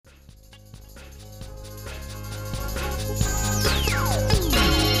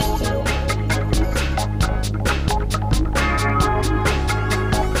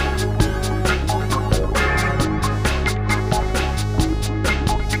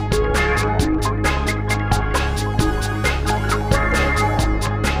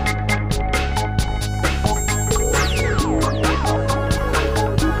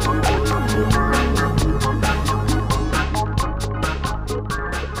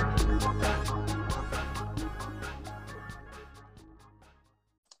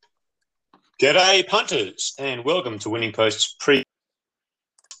G'day, punters, and welcome to Winning Post's pre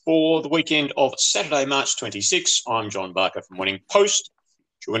for the weekend of Saturday, March 26. I'm John Barker from Winning Post.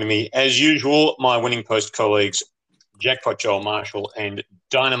 Joining me, as usual, my Winning Post colleagues, Jackpot Joel Marshall and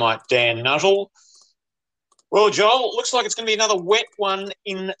Dynamite Dan Nuttall. Well, Joel, looks like it's going to be another wet one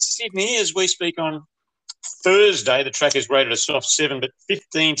in Sydney as we speak on Thursday. The track is rated a soft 7, but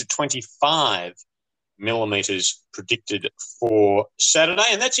 15 to 25 millimetres predicted for Saturday.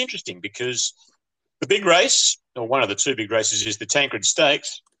 And that's interesting because the big race, or one of the two big races, is the Tancred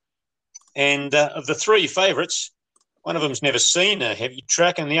Stakes. And of the three favourites, one of them's never seen a heavy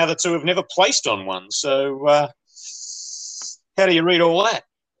track and the other two have never placed on one. So how do you read all that?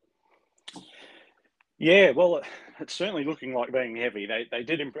 Yeah, well, it's certainly looking like being heavy. They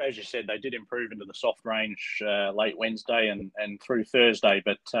did, as you said, they did improve into the soft range late Wednesday and through Thursday,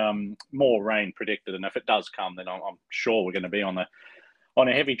 but more rain predicted. And if it does come, then I'm sure we're going to be on a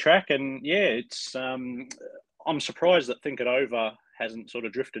heavy track. And yeah, it's I'm surprised that Think It Over hasn't sort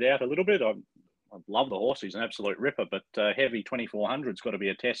of drifted out a little bit. I love the horse; he's an absolute ripper. But heavy 2400's got to be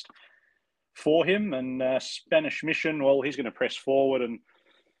a test for him. And Spanish Mission, well, he's going to press forward and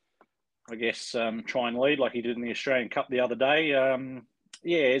I guess try and lead like he did in the Australian Cup the other day. Yeah,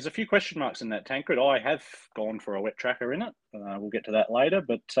 there's a few question marks in that Tancred. I have gone for a wet tracker in it. We'll get to that later.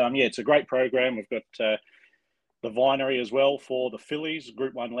 But yeah, it's a great program. We've got the Vinery as well for the fillies,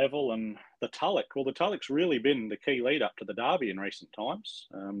 Group 1 level, and the Tulloch. Well, the Tulloch's really been the key lead up to the Derby in recent times.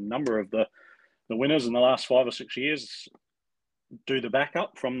 Number of the winners in the last 5 or 6 years do the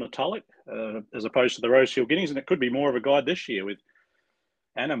backup from the Tulloch as opposed to the Rosehill Guineas. And it could be more of a guide this year with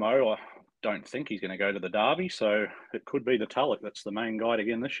Anamoe. I don't think he's going to go to the Derby, so it could be the Tulloch that's the main guide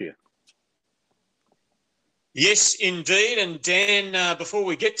again this year. Yes, indeed. And Dan, before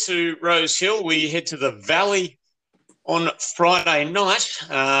we get to Rosehill, we head to the Valley on Friday night,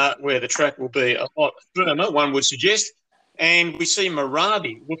 where the track will be a lot firmer, one would suggest. And we see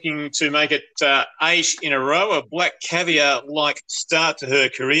Marabi looking to make it 8 in a row, a Black Caviar-like start to her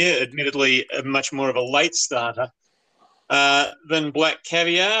career, admittedly much more of a late starter than Black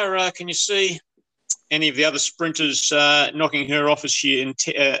Caviar. Can you see any of the other sprinters knocking her off as she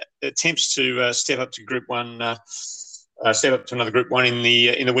attempts to step up to Group 1, step up to another Group 1 in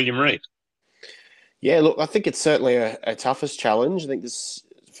the William Reid? Yeah, look, I think it's certainly a toughest challenge. I think this,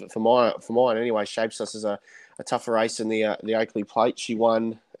 for mine anyway, shapes us as a tougher race in the Oakley Plate. She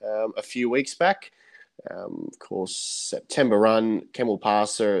won a few weeks back. Of course, September Run, Camel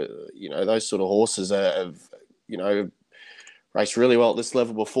Passer, those sort of horses have raced really well at this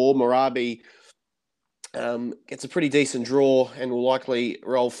level before. Marabi gets a pretty decent draw and will likely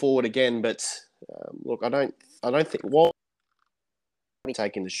roll forward again. But look, I don't think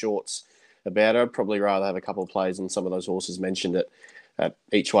taking the shorts about her. I'd probably rather have a couple of plays than some of those horses mentioned at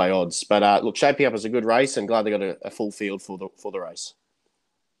each way odds. But look, shaping up as a good race, and glad they got a full field for the race.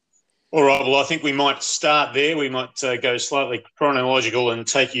 All right. Well, I think we might start there. We might go slightly chronological and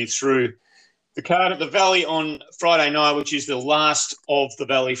take you through the card at the Valley on Friday night, which is the last of the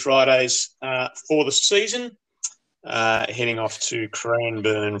Valley Fridays for the season, heading off to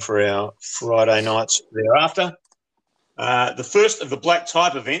Cranbourne for our Friday nights thereafter. The first of the black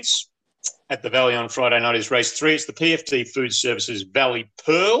type events at the Valley on Friday night is race 3. It's the PFD Food Services Valley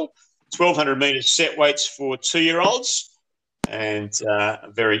Pearl, 1,200 metres set weights for 2-year-olds. And a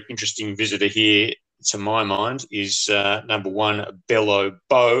very interesting visitor here, to my mind, is number 1, Bello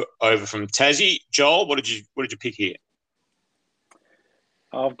Bow, over from Tassie. Joel, what did you pick here?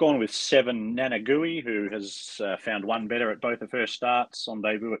 I've gone with 7, Nanagui, who has found one better at both of her starts, on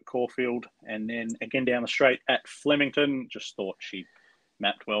debut at Caulfield, and then again down the straight at Flemington. Just thought she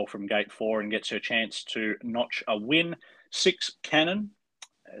mapped well from gate 4 and gets her chance to notch a win. 6, Cannon.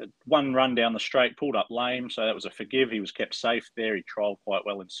 One run down the straight, pulled up lame, so that was a forgive. He was kept safe there. He trialled quite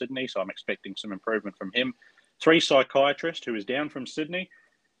well in Sydney, so I'm expecting some improvement from him. 3, Psychiatrist, who is down from Sydney.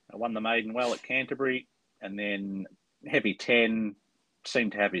 Won the maiden well at Canterbury. And then Heavy 10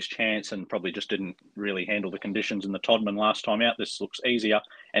 seemed to have his chance and probably just didn't really handle the conditions in the Todman last time out. This looks easier.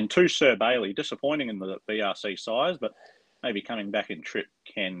 And 2, Sir Bailey, disappointing in the BRC size, but maybe coming back in trip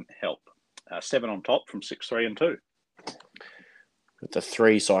can help. 7 on top from 6, 3 and 2. With the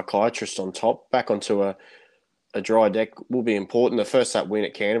 3, Psychiatrist on top, back onto a dry deck will be important. The first up win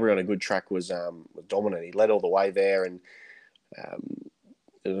at Canterbury on a good track was dominant. He led all the way there, and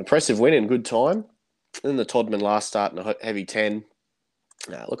an impressive win in good time. Then the Todman last start in a Heavy 10.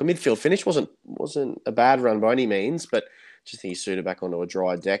 Look, a midfield finish wasn't a bad run by any means, but just think he's suited back onto a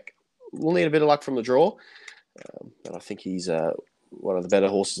dry deck. We'll need a bit of luck from the draw, but I think he's one of the better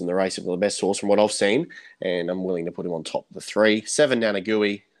horses in the race, if not the best horse from what I've seen, and I'm willing to put him on top of the 3. 7,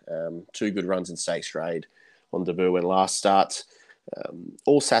 Nanagui, 2 good runs in stakes grade on debut and last start.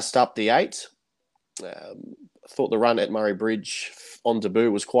 All sassed up the 8. I thought the run at Murray Bridge on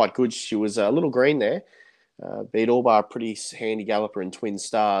debut was quite good. She was a little green there. Beat Allbar, a pretty handy galloper in Twin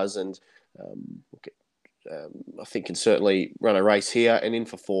Stars, and I think can certainly run a race here. And in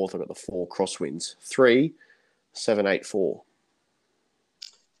for 4th, I've got the 4 crosswinds. 3, 7, 8, 4.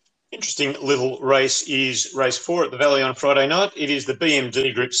 Interesting little race is race 4 at the Valley on Friday night. It is the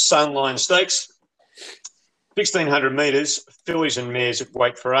BMD Group Sunline Stakes. 1,600 metres, fillies and mares at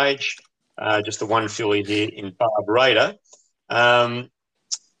weight for age. Just the one filly here in Barb Raider.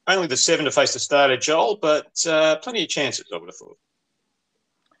 Only the 7 to face the starter, Joel, but plenty of chances, I would have thought.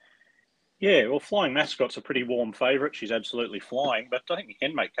 Yeah, well, Flying Mascot's a pretty warm favourite. She's absolutely flying, but I think you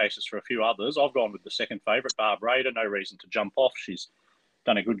can make cases for a few others. I've gone with the second favourite, Barb Raider. No reason to jump off. She's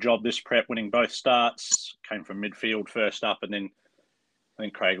done a good job this prep, winning both starts. Came from midfield first up, and then I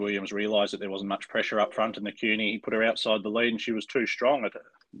think Craig Williams realised that there wasn't much pressure up front in the CUNY. He put her outside the lead, and she was too strong at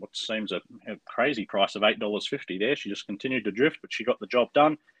what seems a crazy price of $8.50 there. She just continued to drift, but she got the job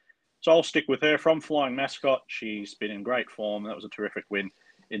done. So I'll stick with her. From Flying Mascot, she's been in great form. That was a terrific win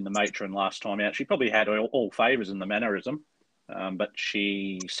in the Matron last time out. She probably had all favours in the mannerism, but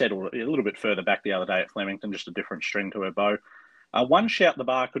she settled a little bit further back the other day at Flemington, just a different string to her bow. One Shout the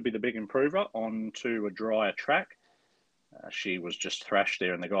Bar could be the big improver onto a drier track. She was just thrashed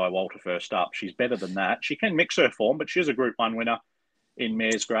there, and the guy Walter first up. She's better than that. She can mix her form, but she's a Group 1 winner in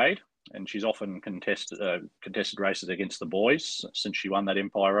mare's grade, and she's often contested races against the boys since she won that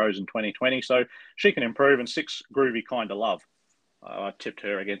Empire Rose in 2020. So she can improve, and 6 Groovy Kind of Love. I tipped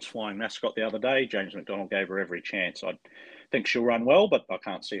her against Flying Mascot the other day. James McDonald gave her every chance. I think she'll run well, but I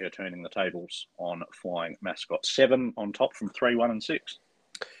can't see her turning the tables on Flying Mascot. 7 on top from 3, 1 and 6.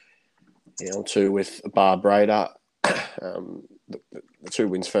 Yeah, on 2 with Barb Raider. The 2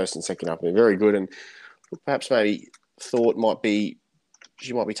 wins first and second up have been very good, and perhaps maybe thought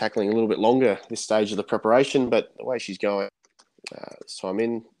she might be tackling a little bit longer this stage of the preparation, but the way she's going this time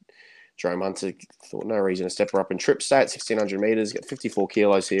in, Jerome Hunter thought no reason to step her up in trip state, 1,600 metres, got 54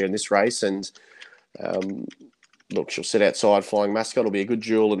 kilos here in this race, and look, she'll sit outside Flying Mascot. It'll be a good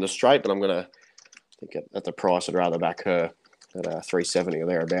duel in the straight, but I'm going to think at the price I'd rather back her at 370 or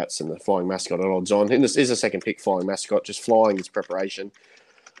thereabouts, and the Flying Mascot at odds on. And this is a second pick, Flying Mascot, just flying its preparation.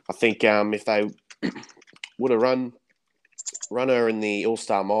 I think if they would have run her in the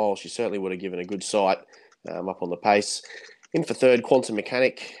All-Star Mile, she certainly would have given a good sight up on the pace. In for 3rd, Quantum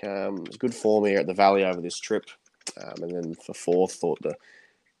Mechanic. Good form here at the Valley over this trip. And then for 4th, thought the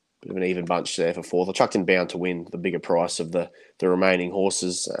bit of an even bunch there for 4th. I chucked in Bound to Win, the bigger price of the remaining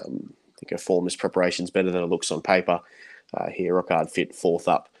horses. I think her form, this preparation's better than it looks on paper. Here, Rockard Fit, 4th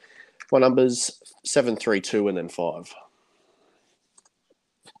up. My numbers, 7, 3, 2, and then 5.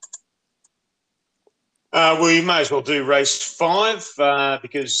 We may as well do race 5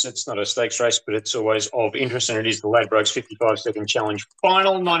 because it's not a stakes race, but it's always of interest, and it is the Ladbrokes 55-second challenge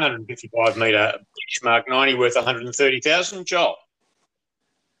final, 955-metre benchmark 90 worth 130,000. Joel?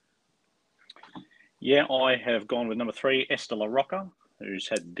 Yeah, I have gone with number 3, Esther La Rocca, who's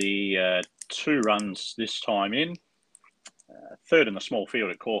had the 2 runs this time in. 3rd in the small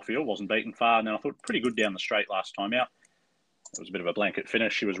field at Caulfield, wasn't beaten far, and then I thought pretty good down the straight last time out. It was a bit of a blanket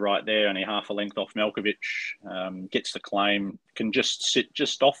finish. She was right there, only half a length off Melkovic. Gets the claim, can just sit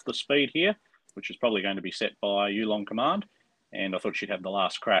just off the speed here, which is probably going to be set by Yulong Command. And I thought she'd have the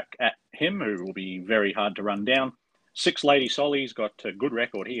last crack at him, who will be very hard to run down. 6 Lady Solly's got a good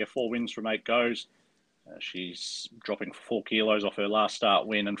record here, 4 wins from 8 goes. She's dropping 4 kilos off her last start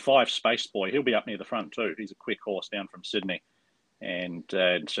win. And 5 Space Boy, he'll be up near the front too. He's a quick horse down from Sydney, and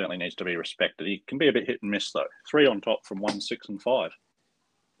certainly needs to be respected. He can be a bit hit and miss though. 3 on top from 1, 6 and 5.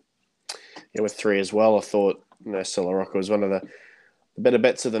 Yeah, with 3 as well, I thought Stella Rocca was one of the better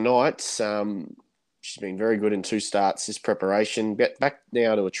bets of the night. She's been very good in 2 starts this preparation. Back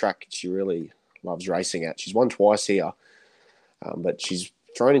now to a track she really loves racing at. She's won twice here, but she's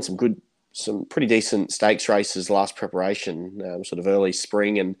thrown in some pretty decent stakes races last preparation, sort of early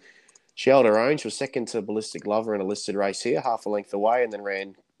spring, and she held her own. She was second to Ballistic Lover in a listed race here, half a length away, and then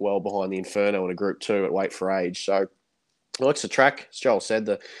ran well behind the Inferno in a Group 2 at weight for age. So likes the track. As Joel said,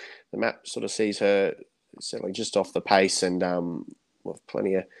 the map sort of sees her certainly just off the pace, and with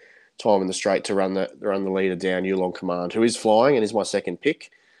plenty of time in the straight to run the leader down, Yulong Command, who is flying and is my second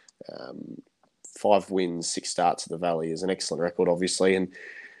pick. 5 wins, 6 starts at the Valley is an excellent record, obviously, and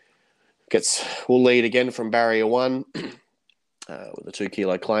will lead again from barrier 1 with a 2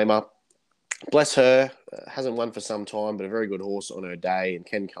 kilo claimer. Bless her, hasn't won for some time, but a very good horse on her day and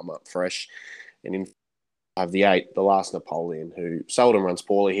can come up fresh. And in I have the 8, the Last Napoleon, who seldom runs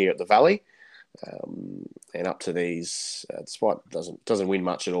poorly here at the Valley. And up to these, despite doesn't win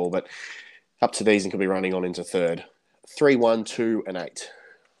much at all, but up to these and could be running on into third. 3, 1, 2, and 8.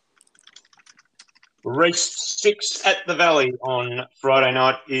 Race 6 at the Valley on Friday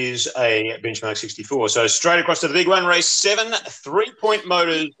night is a benchmark 64. So straight across to the big one, race 7, 3-point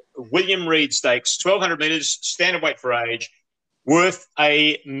motors, William Reed Stakes, 1,200 metres, standard weight for age, worth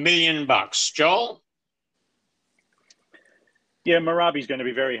 $1 million. Joel? Yeah, Marabi's going to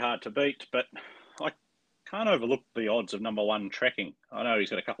be very hard to beat, but I can't overlook the odds of number 1 Trekking. I know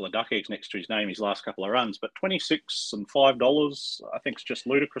he's got a couple of duck eggs next to his name his last couple of runs, but 26 and $5, I think it's just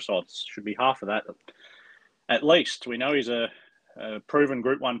ludicrous odds. Should be half of that at least. We know he's a proven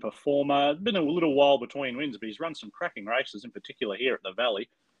Group 1 performer. Been a little while between wins, but he's run some cracking races, in particular here at the Valley.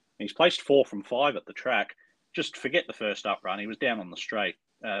 He's placed 4 from 5 at the track. Just forget the first up run. He was down on the straight.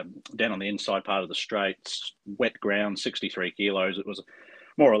 Down on the inside part of the straights, wet ground, 63 kilos. It was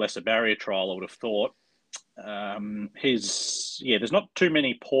more or less a barrier trial, I would have thought. There's not too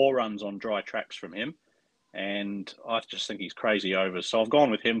many poor runs on dry tracks from him, and I just think he's crazy over. So I've gone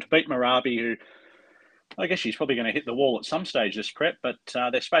with him to beat Marabi, who I guess she's probably going to hit the wall at some stage this prep, but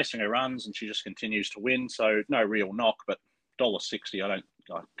they're spacing her runs and she just continues to win. So no real knock, but $1.60,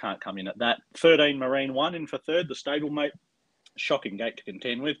 I can't come in at that. 13 Marine 1 in for third, the stablemate. Shocking gate to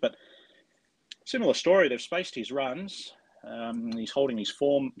contend with, but similar story. They've spaced his runs. He's holding his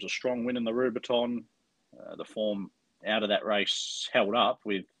form. It was a strong win in the Rubiton. The form out of that race held up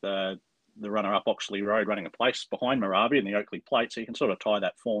with the runner-up Oxley Road running a place behind Marabi in the Oakley Plate, so you can sort of tie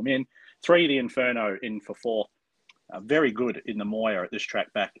that form in. 3, the Inferno in for 4. Very good in the Moya at this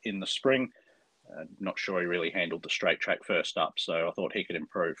track back in the spring. Not sure he really handled the straight track first up, so I thought he could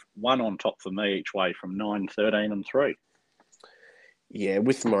improve. 1 on top for me each way from 9, 13 and 3. Yeah,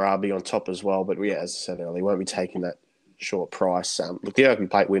 with Marabi on top as well. But yeah, as I said earlier, won't be taking that short price. Look, the Oakley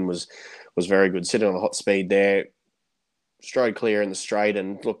Plate win was very good. Sitting on a hot speed there, strode clear in the straight,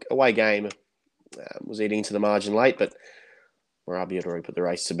 and look, away game was eating into the margin late, but Marabi had already put the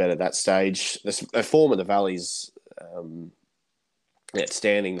race to bed at that stage. The form of the Valley's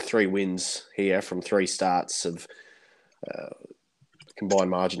outstanding. 3 wins here from 3 starts of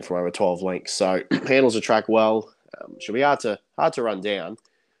combined margin from over 12 lengths. So handles the track well. Should be hard to run down,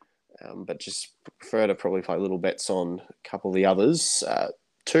 but just prefer to probably play little bets on a couple of the others.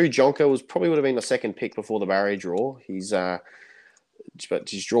 2, Jonker would have been the second pick before the barrier draw. But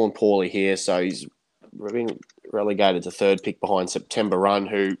he's drawn poorly here, so he's been relegated to 3rd pick behind September Run,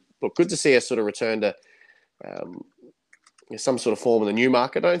 who, look, good to see us sort of return to some sort of form in the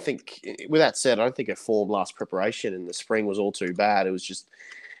Newmarket. With that said, I don't think her form last preparation in the spring was all too bad. It was just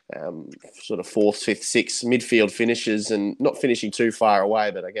sort of 4th, 5th, 6th midfield finishes and not finishing too far away,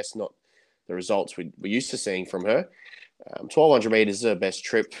 but I guess not the results we're used to seeing from her. 1,200 metres is her best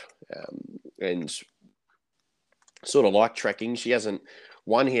trip, and sort of like Trekking. She hasn't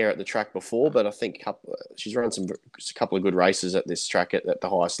won here at the track before, but I think she's run a couple of good races at this track at the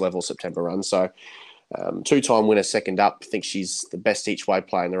highest level, September Run. So 2-time winner, second up. I think she's the best each way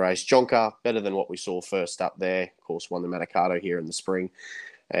player in the race. Jonker, better than what we saw first up there. Of course, won the Manikato here in the spring.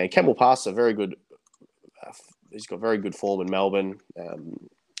 And Campbell Pass, he's got very good form in Melbourne.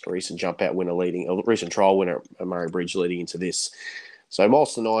 Recent recent trial winner at Murray Bridge leading into this. So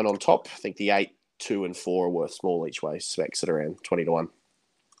miles to 9 on top. I think the 8, 2 and 4 are worth small each way. Specs at around 20 to 1.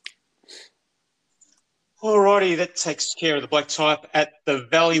 Alrighty, that takes care of the black type at the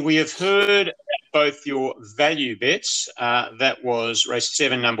Valley. We have heard both your value bets. That was race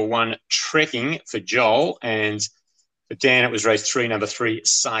 7, number 1, Trekking for Joel, and for Dan, it was race 3, number 3,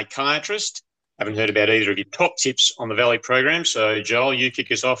 Psychiatrist. Haven't heard about either of your top tips on the Valley program. So, Joel, you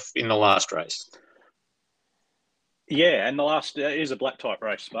kick us off in the last race. Yeah, and the last is a black type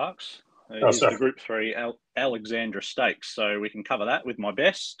race, Sparks. It is the Group 3 Alexandra Stakes. So we can cover that with my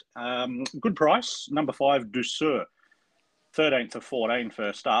best. Good price, number 5, Douceur. 13th of 14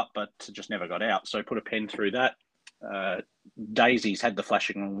 first up, but just never got out. So put a pen through that. Daisy's had the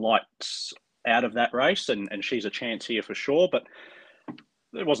flashing lights out of that race, and she's a chance here for sure. But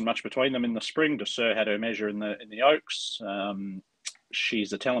there wasn't much between them in the spring. Douceur had her measure in the Oaks.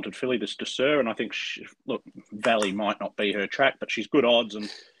 She's a talented filly, this Douceur, and I think Valley might not be her track, but she's good odds, and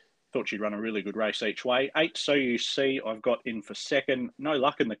thought she'd run a really good race each way. 8 So You See, I've got in for second. No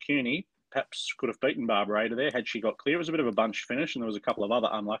luck in the CUNY. Perhaps could have beaten Barbara Ada there had she got clear. It was a bit of a bunch finish, and there was a couple of other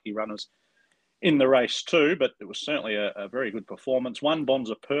unlucky runners in the race too, but it was certainly a very good performance. 1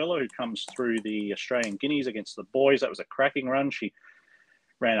 Bonza Perla, who comes through the Australian Guineas against the boys. That was a cracking run. She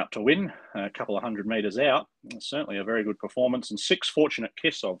ran up to win a couple of 100 metres out. Certainly a very good performance. And 6 Fortunate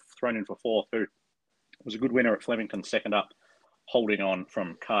Kiss, I've thrown in for 4th, who was a good winner at Flemington, second up, holding on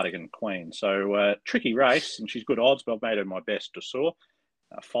from Cardigan Queen. So tricky race, and she's good odds, but I've made her my best Dressur.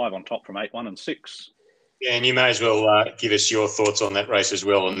 5 on top from 8, 1 and 6. Yeah, and you may as well give us your thoughts on that race as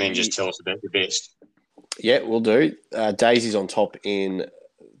well, and then just tell us about your best. Yeah, we'll do. Daisy's on top in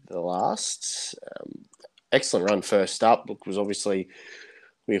the last. Excellent run first up. Look, was obviously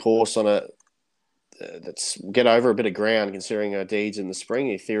we horse on a that's get over a bit of ground considering her deeds in the spring.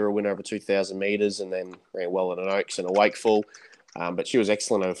 Ethereal win over 2,000 metres and then ran well at an Oaks and a Wakeful. But she was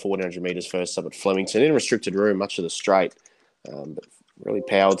excellent over 1,400 metres first up at Flemington in restricted room, much of the straight. But really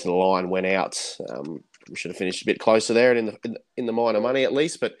powered to the line, went out. We should have finished a bit closer there and in the minor money at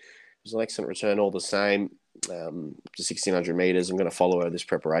least, but it was an excellent return all the same. To 1,600 metres. I'm going to follow her this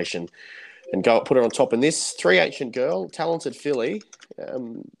preparation and go put her on top. And this 3 Ancient Girl, talented filly.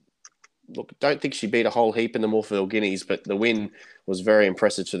 Look, don't think she beat a whole heap in the Morpheville Guineas, but the win was very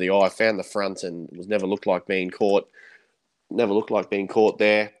impressive to the eye. Found the front and was never looked like being caught. Never looked like being caught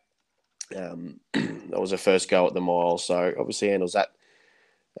there. That was her first go at the mile, so obviously handles that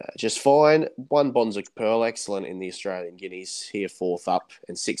just fine. 1 Bonza Pearl, excellent in the Australian Guineas, here 4th up,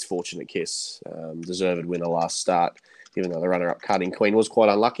 and 6 Fortunate Kiss, deserved winner last start, even though the runner-up Cardigan Queen was quite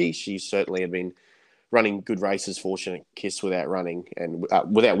unlucky. She certainly had been running good races, Fortunate Kiss, without running and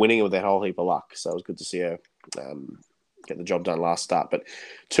without winning with that whole heap of luck. So it was good to see her get the job done last start. But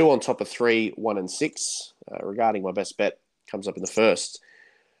 2 on top of 3, 1 and 6. Regarding my best bet, comes up in the first.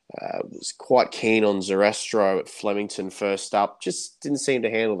 Was quite keen on Zarastro at Flemington first up. Just didn't seem to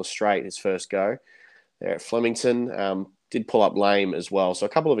handle the straight his first go there at Flemington. Did pull up lame as well. So a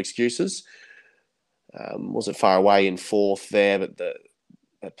couple of excuses. Wasn't far away in 4th there, but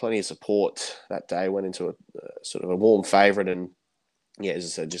had plenty of support that day. Went into a sort of a warm favourite and, yeah, as I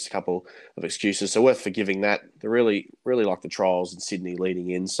said, just a couple of excuses. So worth forgiving that. They really, really like the trials in Sydney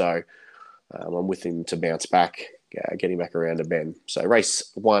leading in. So I'm with him to bounce back. Getting back around to Ben. So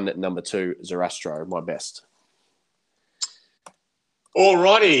race 1, number 2, Zarastro, my best. All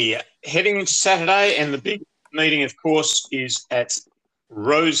righty. Heading into Saturday, and the big meeting, of course, is at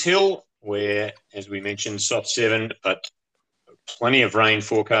Rosehill, where, as we mentioned, soft 7, but plenty of rain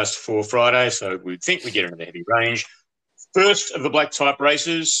forecast for Friday, so we'd think we get into the heavy range. First of the black type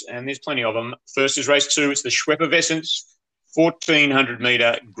races, and there's plenty of them. First is race 2. It's the Schweppervescence, 1,400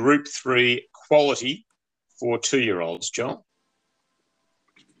 metre Group 3 quality for 2-year-olds, Joel.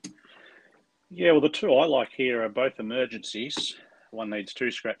 Yeah, well, the 2 I like here are both emergencies. One needs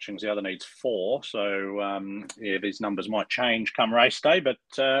 2 scratchings, the other needs 4. So, yeah, these numbers might change come race day, but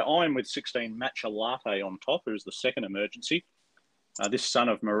I'm with 16 Matcha Latte on top, who's the second emergency. This son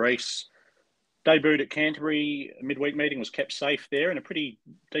of Maurice debuted at Canterbury midweek meeting, was kept safe there, and a pretty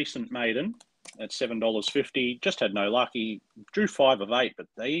decent maiden at $7.50. Just had no luck. He drew 5 of 8, but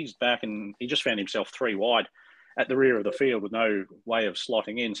they eased back and he just found himself 3 wide at the rear of the field with no way of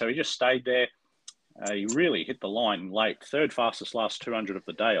slotting in. So he just stayed there. He really hit the line late. 3rd fastest last 200 of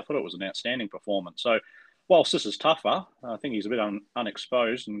the day. I thought it was an outstanding performance. So whilst this is tougher, I think he's a bit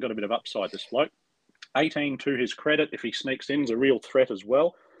unexposed and got a bit of upside, this bloke. 18 to his credit. If he sneaks in, is a real threat as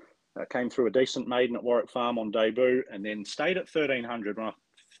well. Came through a decent maiden at Warwick Farm on debut and then stayed at 1,300 when I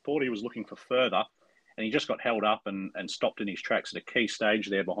thought he was looking for further, and he just got held up and stopped in his tracks at a key stage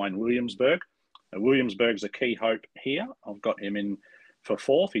there behind Williamsburg. Williamsburg's a key hope here. I've got him in for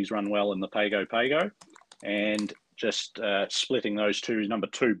 4th. He's run well in the Pago, and just splitting those 2. Number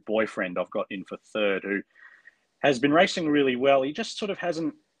 2, Boyfriend, I've got in for 3rd, who has been racing really well. He just sort of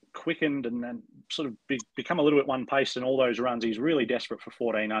hasn't quickened and sort of become a little bit one-paced in all those runs. He's really desperate for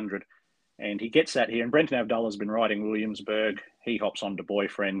 1,400. And he gets that here. And Brenton Avdullah's been riding Williamsburg. He hops on to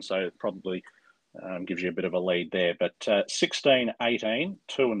Boyfriend, so probably gives you a bit of a lead there. But 16, 18,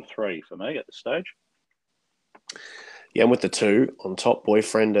 2 and 3 for me at this stage. Yeah, I'm with the 2 on top.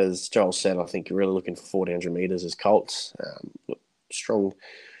 Boyfriend, as Joel said, I think you're really looking for 1,400 metres as Colts. Strong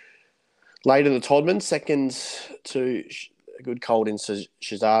late in the Todman. Second to a good cold in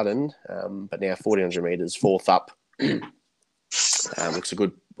Shazarden, but now 1,400 metres, 4th up. Looks a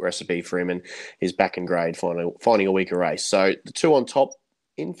good recipe for him, and he's back in grade, finding a weaker race. So the 2 on top.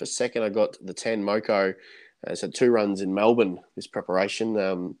 In for second, I got the 10 Moko. It's had 2 runs in Melbourne this preparation.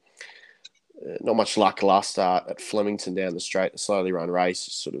 Not much luck last start at Flemington down the straight, a slowly run race,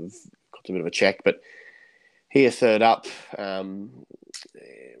 sort of got a bit of a check, but here 3rd up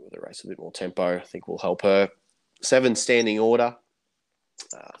with a race with a bit more tempo, I think will help her. 7 standing order.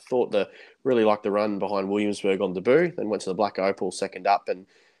 Really liked the run behind Williamsburg on debut, then went to the Black Opal 2nd up and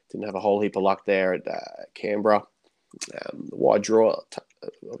didn't have a whole heap of luck there at Canberra. The wide draw,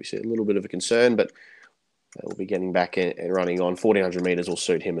 obviously a little bit of a concern, but We'll be getting back and running on. 1,400 metres will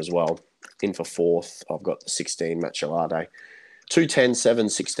suit him as well. In for fourth, I've got 16, Machelade. 2:10, 7,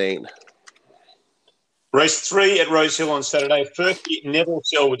 16. Race 3 at Rosehill on Saturday. First, Neville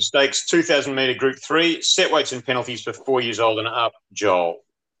Selwood Stakes, 2,000 metre Group 3. Set weights and penalties for 4 years old and up. Joel.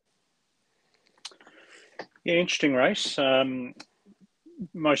 Yeah, interesting race. A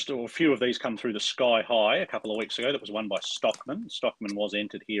few of these come through the Sky High a couple of weeks ago. That was won by Stockman. Stockman was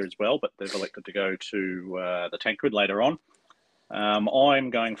entered here as well, but they've elected to go to the Tancred later on. I'm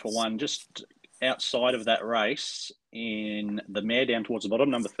going for one just outside of that race in the mare down towards the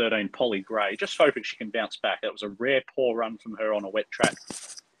bottom, number 13, Polly Gray. Just hoping she can bounce back. That was a rare poor run from her on a wet track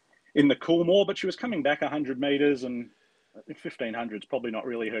in the Coolmore, but she was coming back 100 metres, and 1,500 is probably not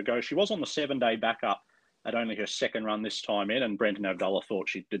really her go. She was on the 7-day backup at only her second run this time in, and Brenton Avdulla thought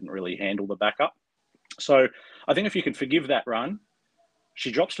she didn't really handle the backup. So I think if you can forgive that run, she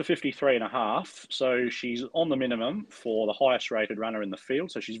drops to 53.5, so she's on the minimum for the highest rated runner in the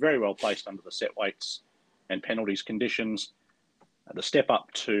field. So she's very well placed under the set weights and penalties conditions. The step up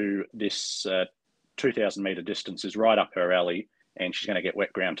to this 2,000 metre distance is right up her alley, and she's going to get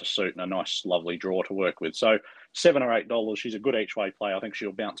wet ground to suit and a nice, lovely draw to work with. So $7 or $8, she's a good each way play. I think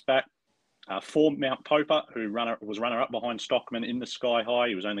she'll bounce back. 4, Mount Poper, who was runner-up behind Stockman in the Sky High.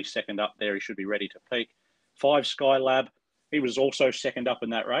 He was only second up there. He should be ready to peak. 5, Skylab. He was also second up in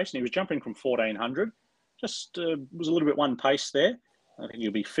that race, and he was jumping from 1,400. Just was a little bit one pace there. I think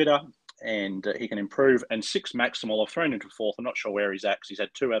he'll be fitter, and he can improve. And 6, Maximal, I've thrown into fourth. I'm not sure where he's at, because he's had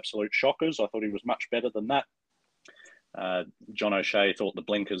 2 absolute shockers. I thought he was much better than that. John O'Shea thought the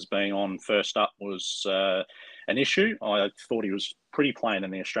blinkers being on first up was an issue. I thought he was pretty plain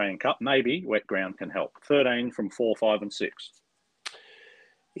in the Australian Cup. Maybe wet ground can help. 13 from 4, 5 and 6.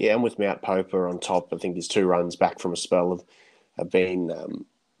 Yeah, I'm with Mount Poper on top. I think his 2 runs back from a spell have been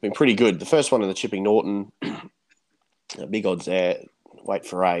pretty good. The first one in the Chipping Norton, big odds there. Weight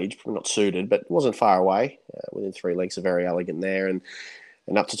for age, probably not suited, but wasn't far away. Within 3 lengths, are very elegant there, and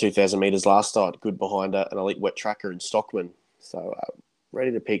up to 2,000 metres last start, good behind an elite wet tracker in Stockman. So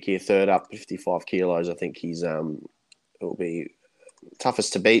ready to peak here, third up, 55 kilos. I think he's will be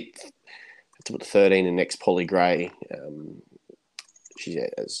toughest to beat. To put 13 in next, Polly Gray. She,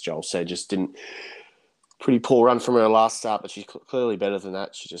 as Joel said, just didn't pretty poor run from her last start, but she's clearly better than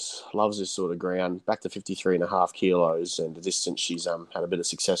that. She just loves this sort of ground. Back to 53.5 kilos, and the distance she's had a bit of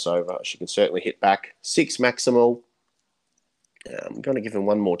success over. She can certainly hit back. 6, Maximal. I'm going to give him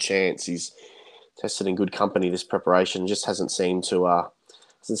one more chance. He's tested in good company this preparation. Just hasn't seemed to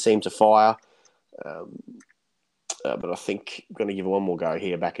fire. But I think I'm going to give it one more go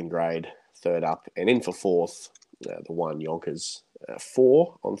here. Back in grade, third up, and in for fourth. The 1, Yonkers.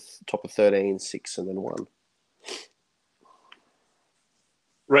 4 on top of 13, 6, and then 1.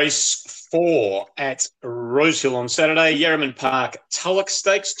 Race 4 at Rosehill on Saturday. Yerriman Park Tulloch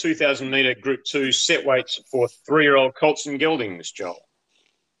Stakes, 2,000 metre Group 2 set weights for 3-year-old Colson Geldings, Joel.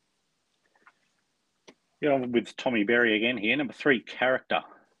 Yeah, I'm with Tommy Berry again here. Number 3, Character.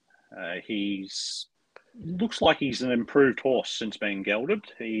 He's looks like he's an improved horse since being gelded.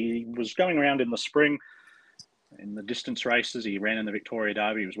 He was going around in the spring in the distance races. He ran in the Victoria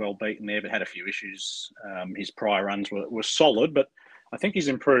Derby. He was well beaten there, but had a few issues. His prior runs were solid, but I think he's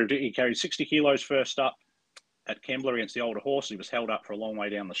improved. He carried 60 kilos first up at Kembla against the older horse. He was held up for a long way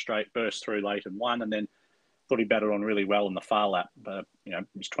down the straight, burst through late and won, and then thought he battled on really well in the far lap. But, it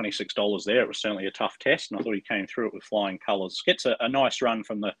was $26 there. It was certainly a tough test, and I thought he came through it with flying colours. Gets a nice run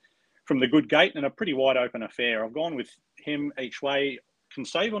from the good gate and a pretty wide open affair. I've gone with him each way. Can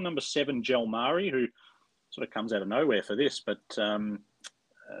save on number 7, Gel Mari, who sort of comes out of nowhere for this, but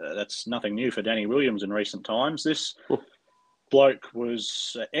that's nothing new for Danny Williams in recent times. This bloke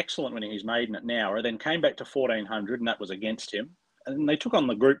was excellent winning his maiden at Nowra, then came back to 1,400, and that was against him. And they took on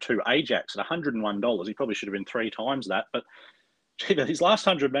the Group 2 Ajax at $101. He probably should have been 3 times that, but his last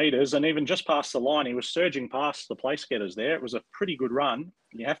 100 metres, and even just past the line, he was surging past the place getters there. It was a pretty good run.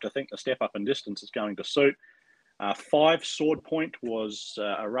 You have to think the step up in distance is going to suit. 5, Sword Point was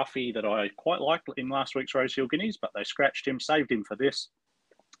a roughie that I quite liked in last week's Rosehill Guineas, but they scratched him, saved him for this.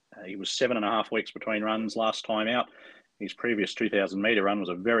 He was 7.5 weeks between runs last time out. His previous 2,000 metre run was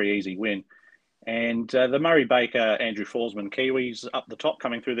a very easy win. And the Murray Baker, Andrew Forsman Kiwis up the top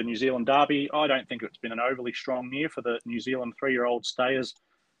coming through the New Zealand Derby. I don't think it's been an overly strong year for the New Zealand 3-year-old stayers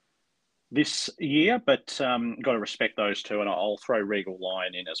this year, but got to respect those two, and I'll throw Regal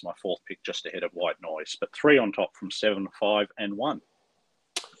Lion in as my 4th pick just ahead of White Noise. But 3 on top from 7, 5 and 1.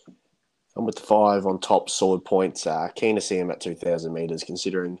 I'm with the 5 on top, Sword Points. Keen to see him at 2,000 metres,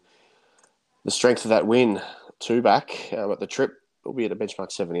 considering the strength of that win. 2 back at the trip, albeit a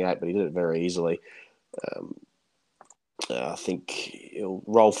benchmark 78, but he did it very easily. I think he'll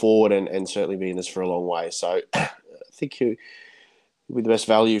roll forward and certainly be in this for a long way. So I think he'll be the best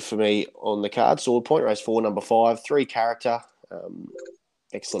value for me on the card. Sword Point, race 4, number 5, 3 character.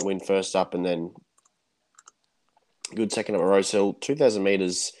 Excellent win first up, and then good second up at Rosehill. 2,000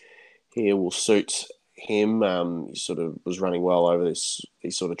 metres here will suit him. He sort of was running well over these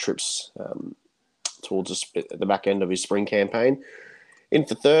sort of trips towards the back end of his spring campaign. In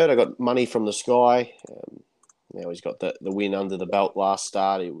for third, I got Money from the Sky. Now he's got the win under the belt last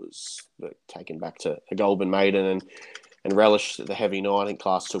start. He was taken back to a Goulburn maiden and relished the heavy 9. I think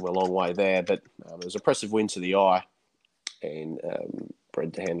class took him a long way there, but it was an impressive win to the eye and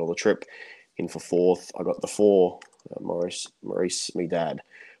bred to handle the trip. In for fourth, I got the 4, Maurice, me dad.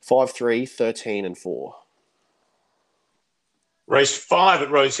 5, 3, 13 and 4. Race 5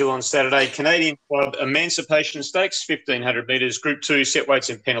 at Rosehill on Saturday. Canadian Club Emancipation Stakes, 1,500 metres. Group 2, set weights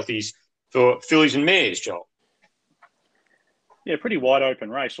and penalties for fillies and mares, Joel. Yeah, pretty wide open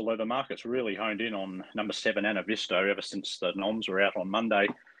race, although the market's really honed in on number 7, Anna Visto, ever since the noms were out on Monday.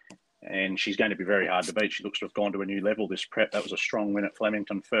 And she's going to be very hard to beat. She looks to have gone to a new level this prep. That was a strong win at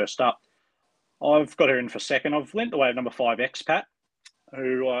Flemington first up. I've got her in for second. I've lent the way of number 5, Expat,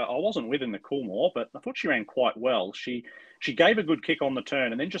 who I wasn't with in the Coolmore, but I thought she ran quite well. She gave a good kick on the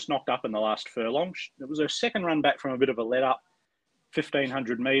turn and then just knocked up in the last furlong. It was her second run back from a bit of a let-up,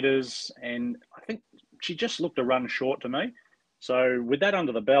 1,500 metres, and I think she just looked a run short to me. So with that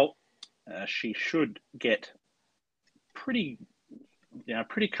under the belt, she should get pretty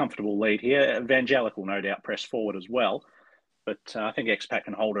comfortable lead here. Evangelical, no doubt, press forward as well. But I think Expat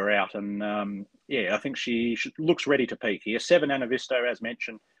can hold her out. And, I think she looks ready to peak here. 7, Anna Visto, as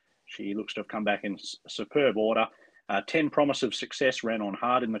mentioned. She looks to have come back in superb order. 10, Promise of Success, ran on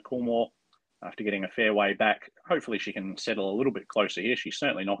hard in the Coolmore after getting a fair way back. Hopefully she can settle a little bit closer here. She's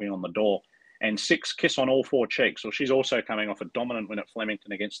certainly knocking on the door. And 6, Kiss on All 4 Cheeks. Well, she's also coming off a dominant win at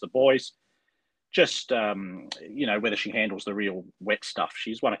Flemington against the boys. Just, whether she handles the real wet stuff.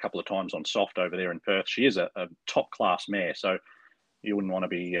 She's won a couple of times on soft over there in Perth. She is a top-class mare, so you wouldn't want to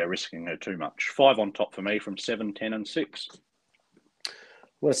be risking her too much. 5 on top for me from 7, 10 and 6. I'm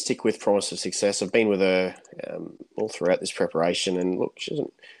going to stick with Promise of Success. I've been with her all throughout this preparation, and look, she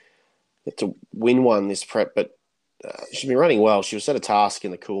doesn't get to win one this prep, but she's been running well. She was set a task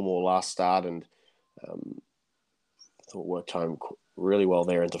in the Coolmore last start, and I thought worked home really well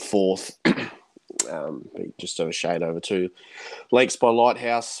there into 4th. Just over shade over 2 Lakes by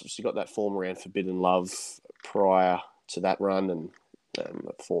Lighthouse. She got that form around Forbidden Love prior to that run, and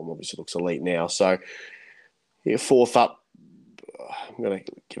that form obviously looks elite now. So, 4th up. I'm going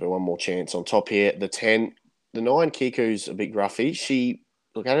to give her one more chance on top here. The 10, the 9, Kiku's a big roughie. She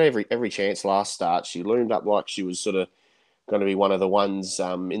had every chance last start. She loomed up like she was sort of going to be one of the ones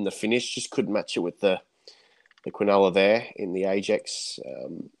in the finish. Just couldn't match it with the Quinella there in the Ajax.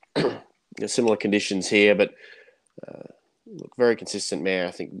 Similar conditions here, but look, very consistent mare.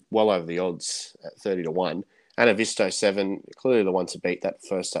 I think well over the odds at 30 to 1. Anna Visto 7, clearly the one to beat. That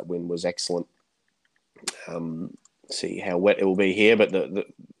first up win was excellent. See how wet it will be here, but the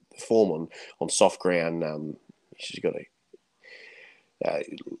form on soft ground, she's got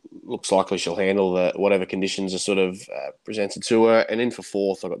looks likely she'll handle whatever conditions are sort of presented to her. And in for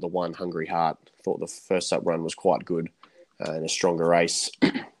 4th, I got the 1, Hungry Heart. Thought the first up run was quite good in a stronger race.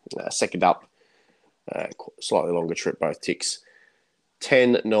 Second up, slightly longer trip, both ticks.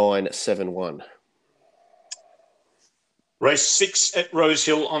 10, 9, 7, 1. Race 6 at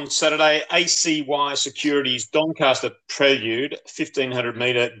Rosehill on Saturday. ACY Securities Doncaster Prelude, 1,500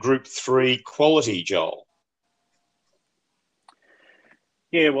 metre Group 3 quality, Joel.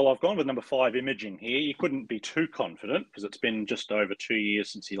 Yeah, well, I've gone with number 5, Imaging here. You couldn't be too confident because it's been just over 2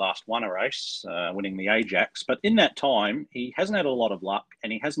 years since he last won a race, winning the Ajax. But in that time, he hasn't had a lot of luck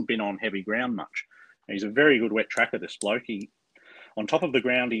and he hasn't been on heavy ground much. He's a very good wet tracker, this bloke. On top of the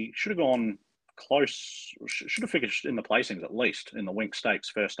ground, he should have gone close, should have finished in the placings at least in the Wink Stakes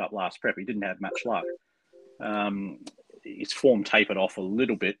first up last prep. He didn't have much luck. His form tapered off a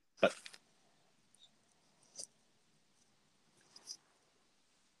little bit, but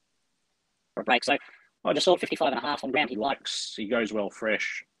for a break. So I just thought 55.5 on ground he likes. He goes well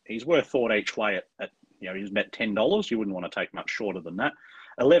fresh. He's worth thought each way at he's about $10. You wouldn't want to take much shorter than that.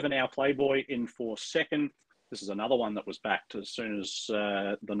 11 Our Playboy in for second. This is another one that was backed as soon as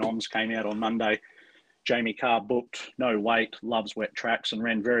the noms came out on Monday. Jamie Carr booked, no weight, loves wet tracks and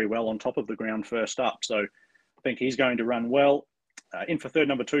ran very well on top of the ground first up. So I think he's going to run well. In for third,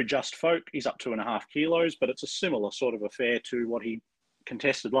 number 2, Just Folk. He's up 2.5 kilos, but it's a similar sort of affair to what he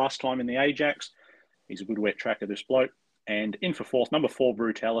contested last time in the Ajax. He's a good wet tracker, this bloke. And in for 4th, number 4,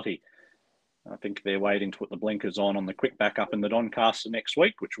 Brutality. I think they're waiting to put the blinkers on the quick back up in the Doncaster next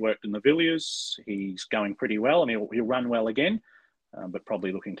week, which worked in the Villiers. He's going pretty well, and he'll run well again, but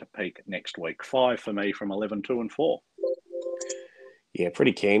probably looking to peak next week. 5 for me from 11, 2 and 4. Yeah,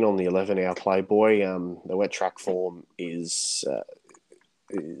 pretty keen on the 11-hour Playboy. The wet track form is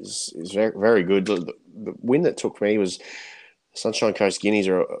very, very good. The win that took me was Sunshine Coast Guineas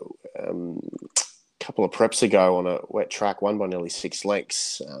a couple of preps ago on a wet track, won by nearly 6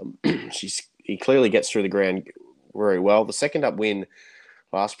 lengths. He clearly gets through the ground very well. The second up win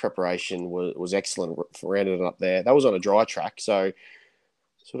last preparation was excellent, rounded it up there. That was on a dry track, so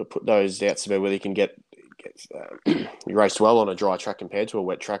sort of put those out to bed whether he can get he raced well on a dry track compared to a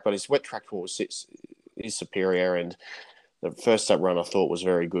wet track, but his wet track form is superior, and the first up run I thought was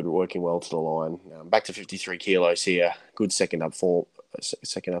very good, working well to the line. Back to 53 kilos here, good second up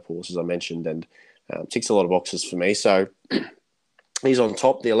horse as I mentioned, and ticks a lot of boxes for me. So he's on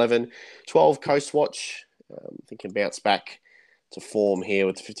top, the 11. 12 Coast Watch, I think can bounce back to form here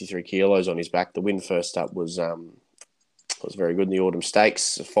with the 53 kilos on his back. The win first up was very good in the Autumn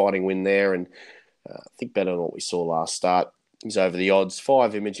Stakes, a fighting win there, and I think better than what we saw last start. He's over the odds.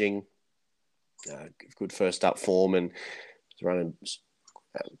 5 Imaging, good first up form, and he's running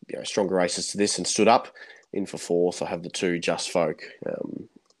stronger races to this and stood up. In for 4th, I have the 2 Just Folk.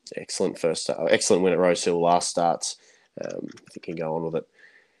 Excellent win at Rosehill last starts. I think he can go on with it.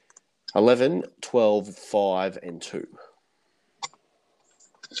 11, 12, 5 and 2.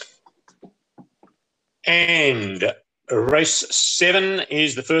 And race 7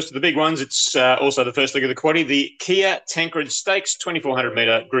 is the first of the big ones. It's also the first leg of the quaddie. The Kia Tancred Stakes, 2,400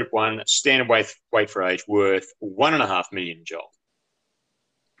 metre Group 1, standard weight for age, worth $1.5 million, Joel.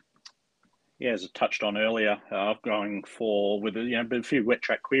 Yeah, as I touched on earlier, I'm going for, with a few wet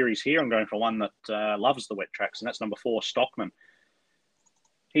track queries here, I'm going for one that loves the wet tracks, and that's number 4, Stockman.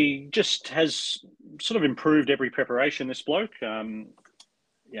 He just has sort of improved every preparation, this bloke.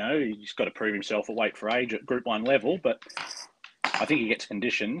 He's got to prove himself at weight for age at Group 1 level, but I think he gets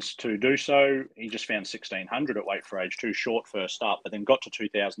conditions to do so. He just found 1,600 at weight for age, too short first up, but then got to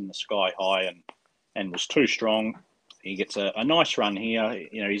 2,000 in the sky high and was too strong. He gets a nice run here.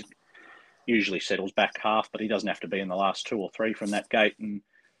 He's usually settles back half, but he doesn't have to be in the last 2 or 3 from that gate. And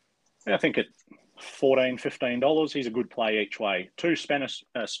I think at $14, $15, he's a good play each way. 2 Spanish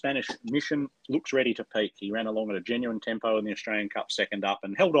Mission looks ready to peak. He ran along at a genuine tempo in the Australian Cup second up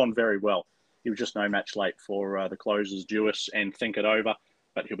and held on very well. He was just no match late for the closers, Duis and Think It Over,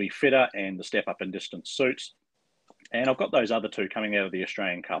 but he'll be fitter and the step up in distance suits. And I've got those other 2 coming out of the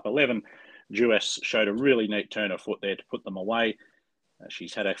Australian Cup. 11, Duis showed a really neat turn of foot there to put them away.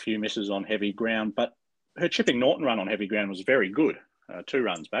 She's had a few misses on heavy ground, but her Chipping Norton run on heavy ground was very good. 2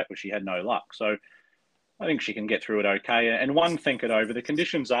 runs back, where she had no luck. So I think she can get through it okay. And 1, Think It Over. The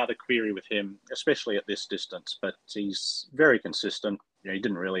conditions are the query with him, especially at this distance, but he's very consistent. He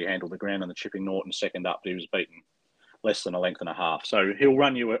didn't really handle the ground in the Chipping Norton second up. He was beaten less than a length and a half. So he'll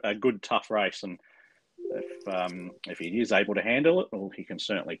run you a good, tough race. And if he is able to handle it, well, he can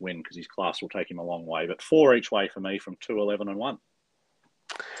certainly win because his class will take him a long way. But 4 each way for me from 2, 11 and 1.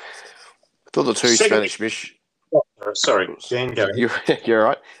 I thought the 2 Spanish Mission. Sorry, Dan, go. You're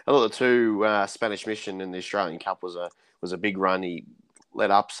right. I thought the 2 Spanish Mission in the Australian Cup was a big run. He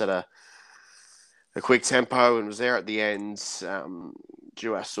let up, set a quick tempo, and was there at the end.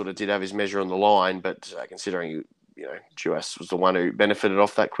 Duas sort of did have his measure on the line, but considering Duas was the one who benefited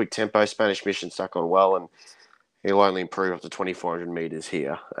off that quick tempo, Spanish Mission stuck on well, and he'll only improve up to 2,400 metres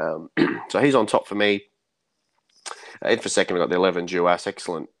here. So he's on top for me. In for second, I've got the 11 Duas.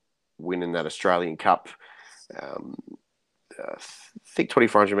 Excellent win in that Australian Cup. I think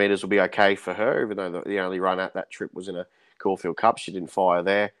 2,400 metres will be okay for her, even though the only run at that trip was in a Caulfield Cup. She didn't fire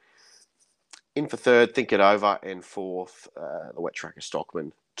there. In for third, Think It Over, and 4th, the wet tracker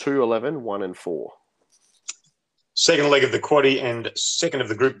Stockman. 2, 11, 1 and 4. Second leg of the quaddie and second of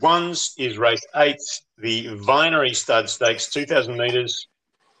the Group 1s is race 8, the Vinery Stud Stakes, 2,000 metres.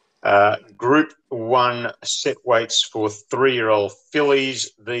 Group 1 set weights for 3-year-old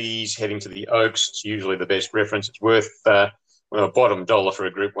fillies. These heading to the Oaks. It's usually the best reference. It's worth bottom dollar for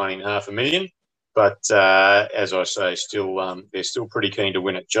a Group 1 in $500,000. But as I say, they're still pretty keen to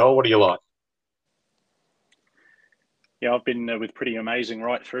win it. Joel, what do you like? Yeah, I've been with Pretty Amazing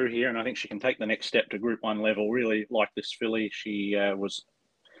right through here, and I think she can take the next step to Group 1 level. Really like this filly. She was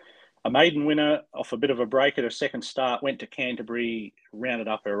a maiden winner off a bit of a break at her second start, went to Canterbury, rounded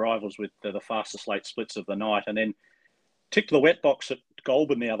up her rivals with the fastest late splits of the night, and then ticked the wet box at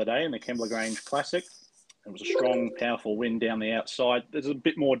Goulburn the other day in the Kembla Grange Classic. It was a strong, powerful win down the outside. There's a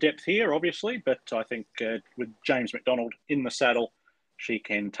bit more depth here, obviously, but I think with James McDonald in the saddle, she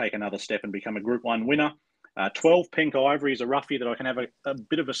can take another step and become a Group 1 winner. 12 Pink Ivory is a roughie that I can have a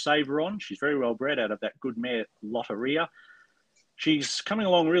bit of a saver on. She's very well bred out of that good mare Lotteria. She's coming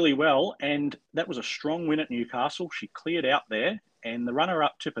along really well, and that was a strong win at Newcastle. She cleared out there, and the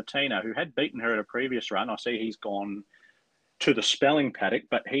runner-up Tipatina, who had beaten her at a previous run, I see he's gone to the Spelling paddock,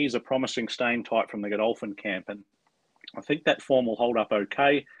 but he's a promising staying type from the Godolphin camp, and I think that form will hold up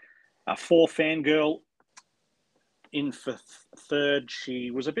okay. 4 Fangirl in for third.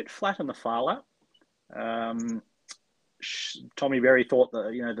 She was a bit flat in the far lap. Tommy Berry thought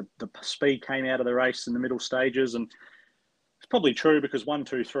that the speed came out of the race in the middle stages, and it's probably true because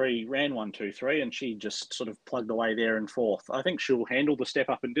 1-2-3 ran 1-2-3, and she just sort of plugged away there in fourth. I think she'll handle the step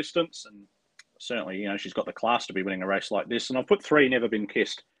up in distance, and certainly she's got the class to be winning a race like this. And I've put 3 Never Been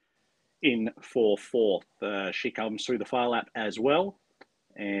Kissed in for fourth. She comes through the far lap as well,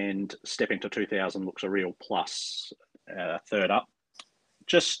 and stepping to 2000 looks a real plus. Third up,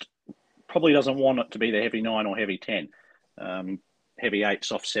 just probably doesn't want it to be the heavy 9 or heavy 10. Heavy 8,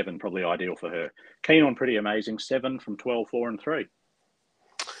 soft 7, probably ideal for her. Keen on Pretty Amazing, 7 from 12, 4 and 3.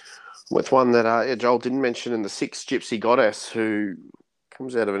 With one that Joel didn't mention in the 6, Gypsy Goddess, who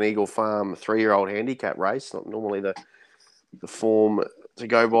comes out of an Eagle Farm 3-year-old handicap race. Not normally the form to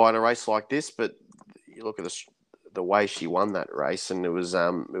go by in a race like this, but you look at the way she won that race, and it was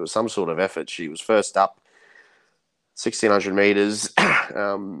some sort of effort. She was first up, 1,600 metres,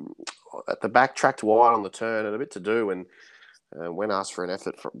 at the back, tracked wide on the turn, and a bit to do, and when asked for an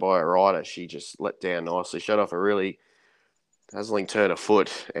effort by a rider, she just let down nicely, showed off a really dazzling turn of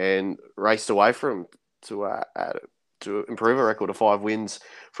foot, and raced away from to improve her record to 5 wins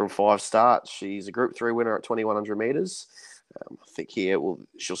from 5 starts. She's a Group 3 winner at 2,100 metres. I think here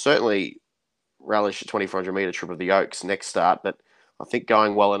she'll certainly relish a 2,400 metre Trip of the Oaks next start, but I think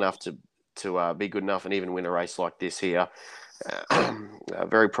going well enough to be good enough and even win a race like this here. A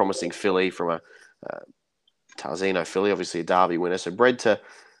very promising filly from a Tarzino filly, obviously a Derby winner, so bred to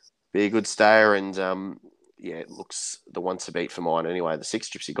be a good stayer, and it looks the one to beat for mine anyway. The 6,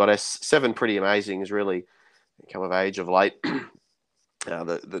 Gypsy Goddess. 7, Pretty Amazing, has really come of age of late.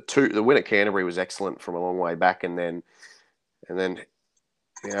 The win at Canterbury was excellent from a long way back, and then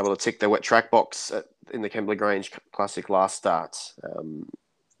being able to tick the wet track box in the Kembley Grange Classic last start.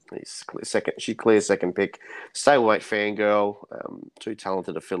 She clears second pick. Stablemate Fangirl, too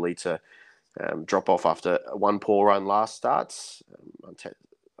talented a filly to drop off after one poor run last start.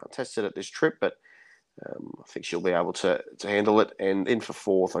 Untested at this trip, but I think she'll be able to handle it. And in for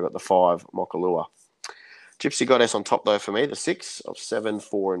fourth, I got the 5, Mokalua. Gypsy Goddess on top, though, for me, the 6 of 7,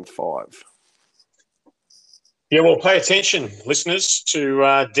 4 and 5. Yeah, well, pay attention, listeners,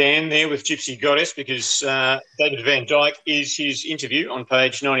 to Dan there with Gypsy Goddess, because David Van Dyke is his interview on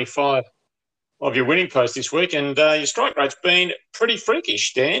page 95 of your winning post this week, and your strike rate's been pretty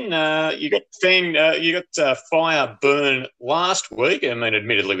freakish, Dan. You got Fire Burn last week. I mean,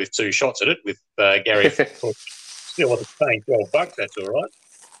 admittedly with 2 shots at it with Gary. Still at the same $12. That's all right.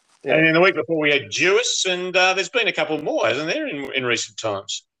 Yeah. And then the week before we had Jewess, and there's been a couple more, hasn't there, in recent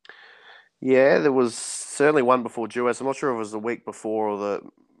times? Yeah, there was certainly one before Jewess. I'm not sure if it was the week before or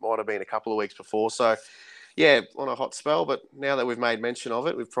might have been a couple of weeks before. So, yeah, on a hot spell. But now that we've made mention of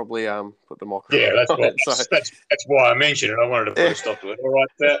it, we've probably put the mock. Yeah, that's why I mentioned it. I wanted to put a stop to it. All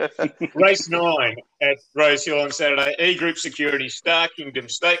right, race 9 at Rosehill on Saturday. E Group Security Star Kingdom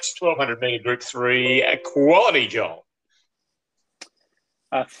Stakes, 1,200 metre Group 3 quality, Joel.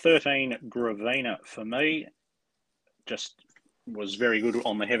 13 Gravina for me. Just was very good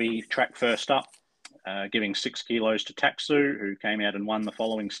on the heavy track first up, giving 6 kilos to Taxu, who came out and won the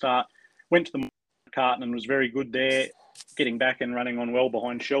following start. Went to the Carton and was very good there, getting back and running on well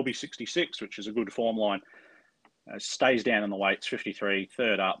behind Shelby 66, which is a good form line. Stays down in the weights, 53,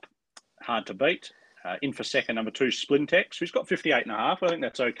 third up, hard to beat. In for second, number 2, Splintex, who's got 58.5. I think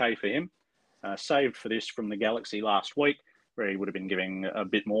that's okay for him. Saved for this from the Galaxy last week, where he would have been giving a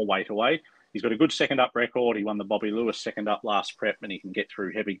bit more weight away. He's got a good second up record. He won the Bobby Lewis second up last prep, and he can get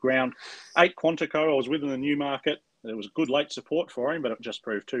through heavy ground. 8 Quantico, I was with in the Newmarket. There was good late support for him, but it just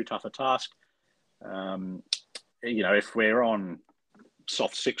proved too tough a task. If we're on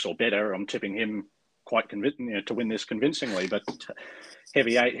soft 6 or better, I'm tipping him quite convincing to win this convincingly. But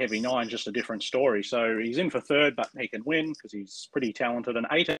heavy 8, heavy 9, just a different story. So he's in for third, but he can win because he's pretty talented. And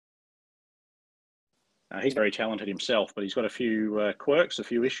 8. He's very talented himself, but he's got a few quirks, a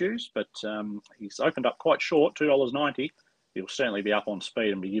few issues, but he's opened up quite short, $2.90. He'll certainly be up on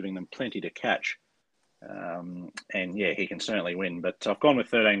speed and be giving them plenty to catch. He can certainly win, but I've gone with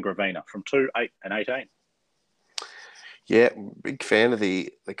 13 Gravina from 2, 8 and 18. Yeah, big fan of the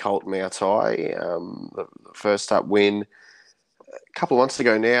Colt Mautai. The first up win a couple of months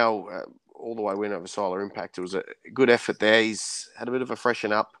ago now, all the way win over Solar Impact. It was a good effort there. He's had a bit of a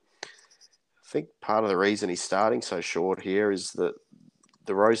freshen up. I think part of the reason he's starting so short here is that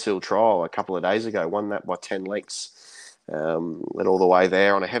the Rosehill trial a couple of days ago won that by 10 lengths. Went all the way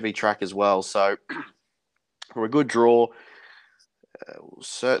there on a heavy track as well. So for a good draw, will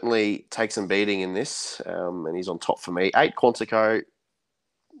certainly take some beating in this, and he's on top for me. 8 Quantico,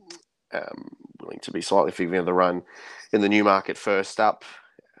 willing to be slightly figuring of the run in the Newmarket first up,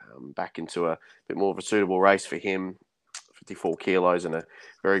 back into a bit more of a suitable race for him. 54 kilos and a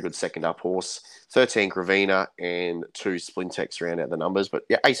very good second up horse. 13 Gravina and 2 Splintex round out the numbers. But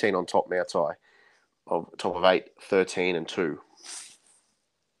yeah, 18 on top now, Ty. Top of 8, 13 and 2.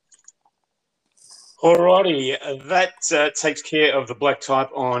 Alrighty, that takes care of the black type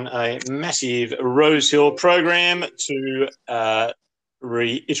on a massive Rosehill program. To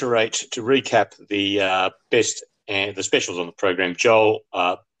recap the best and the specials on the program.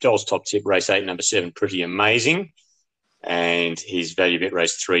 Joel's top tip, race 8, number 7, Pretty Amazing. And his value bet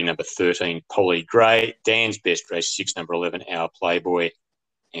race 3, number 13, Polly Gray. Dan's best race 6, number 11, Our Playboy.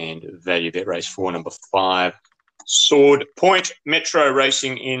 And value bet race 4, number 5, Sword Point. Metro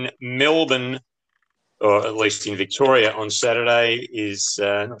racing in Melbourne, or at least in Victoria on Saturday, is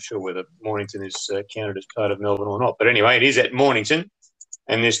not sure whether Mornington is counted as part of Melbourne or not. But anyway, it is at Mornington.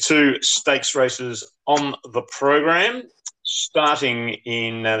 And there's 2 stakes races on the program. Starting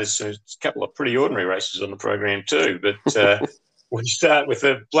in, there's a couple of pretty ordinary races on the program too. But we start with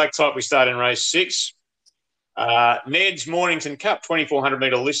the black type. We start in race 6. Ned's Mornington Cup, 2,400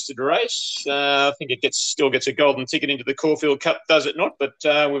 metre listed race. I think it still gets a golden ticket into the Caulfield Cup, does it not? But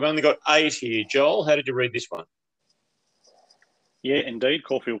we've only got 8 here. Joel, how did you read this one? Yeah, indeed.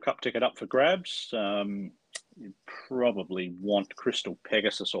 Caulfield Cup ticket up for grabs. You probably want Crystal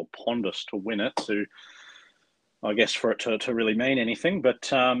Pegasus or Pondus to win it I guess, for it to really mean anything. But,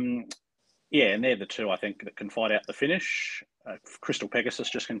 yeah, and they're the 2, I think, that can fight out the finish. Crystal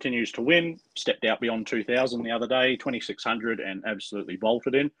Pegasus just continues to win. Stepped out beyond 2,000 the other day, 2,600, and absolutely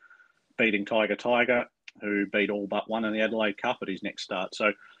bolted in, beating Tiger, who beat all but one in the Adelaide Cup at his next start.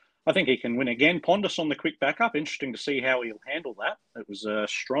 So I think he can win again. Pondus on the quick backup. Interesting to see how he'll handle that. It was a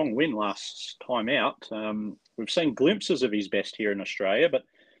strong win last time out. We've seen glimpses of his best here in Australia, but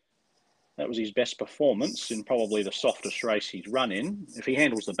that was his best performance in probably the softest race he's run in. If he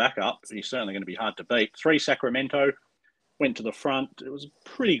handles the backup, he's certainly going to be hard to beat. 3 Sacramento, went to the front. It was a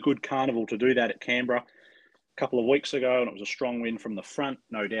pretty good carnival to do that at Canberra a couple of weeks ago, and it was a strong win from the front.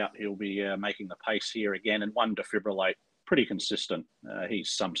 No doubt he'll be making the pace here again. And 1 Defibrillate, pretty consistent.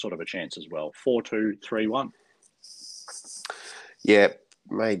 He's some sort of a chance as well. 4-2-3-1. Yeah,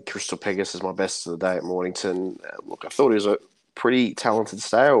 made Crystal Pegasus my best of the day at Mornington. Look, I thought he was a pretty talented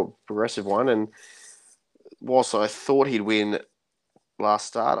stayer, progressive one, and whilst I thought he'd win last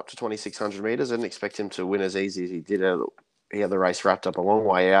start up to 2,600 metres, I didn't expect him to win as easy as he did. He had the race wrapped up a long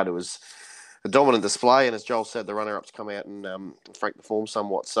way out. It was a dominant display, and as Joel said, the runner-ups come out and frank the form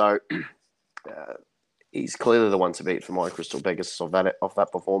somewhat. So he's clearly the one to beat for my Crystal Pegasus off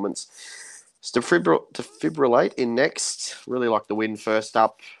that performance. Defibrillate in next. Really like the win first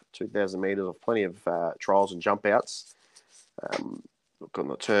up, 2,000 metres of plenty of trials and jump outs. Look on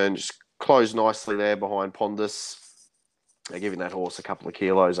the turn, just closed nicely there behind Pondus. They're giving that horse a couple of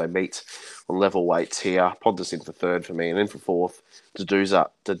kilos. They meet on level weights here. Pondus in for 3rd for me, and in for 4th to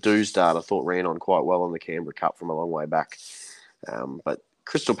Doozdart. I thought ran on quite well on the Canberra Cup from a long way back. But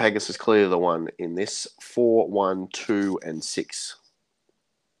Crystal Pegasus is clearly the one in this. 4, 1, 2, and 6.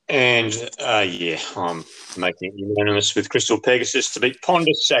 And, yeah, I'm making it unanimous with Crystal Pegasus to beat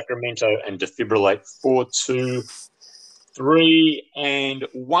Pondus, Sacramento, and Defibrillate 4, 2, 3 and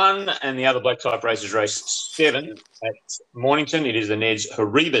 1, and the other black type race is race 7 at Mornington. It is the Ned's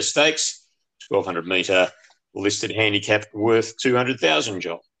Hariba Stakes, 1,200 metre listed handicap worth 200,000.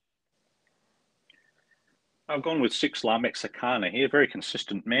 Joel, I've gone with 6 La Mexicana here. Very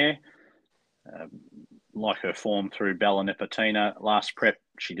consistent mare. Like her form through Bella Nipotina last prep,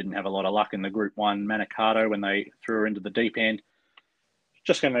 she didn't have a lot of luck in the Group 1 Manicato when they threw her into the deep end.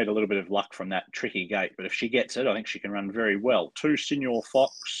 Just going to need a little bit of luck from that tricky gate, but if she gets it, I think she can run very well. 2 Signor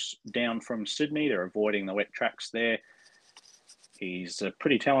Fox down from Sydney. They're avoiding the wet tracks there. He's a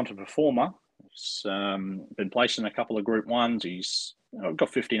pretty talented performer. He's been placed in a couple of Group 1s. He's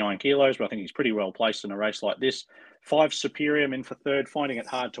got 59 kilos, but I think he's pretty well placed in a race like this. 5 Superium in for 3rd, finding it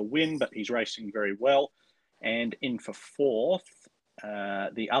hard to win, but he's racing very well. And in for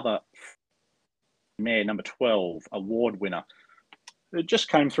 4th, the other mare, number 12, award winner. It just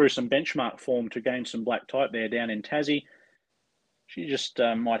came through some benchmark form to gain some black type there down in Tassie. She just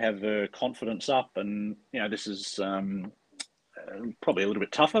might have her confidence up, and this is probably a little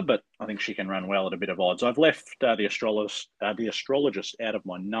bit tougher, but I think she can run well at a bit of odds. I've left the astrologist out of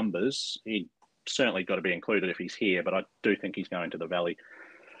my numbers. He certainly got to be included if he's here, but I do think he's going to the Valley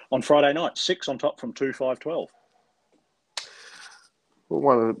on Friday night. 6 on top from 2, 5, 12. Well,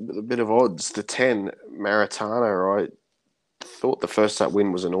 one of the bit of odds, the 10 Maritana. I thought the first up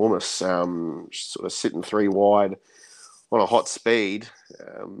win was enormous. Sort of sitting 3 wide on a hot speed,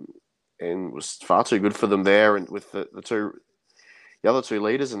 and was far too good for them there. And with the other 2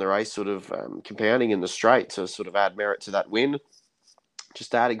 leaders in the race sort of compounding in the straight to sort of add merit to that win.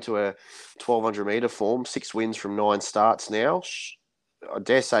 Just adding to a 1,200 metre form, 6 wins from 9 starts now. I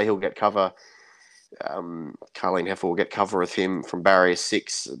dare say he'll get cover. Carleen Heffer will get cover with him from barrier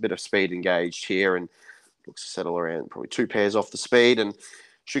 6. A bit of speed engaged here and looks to settle around probably 2 pairs off the speed and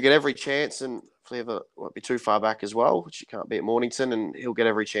should get every chance. And Flever won't be too far back as well, which you can't be at Mornington, and he'll get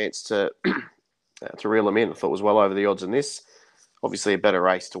every chance to reel him in. I thought it was well over the odds in this. Obviously a better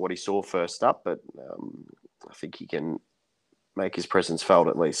race to what he saw first up, but I think he can make his presence felt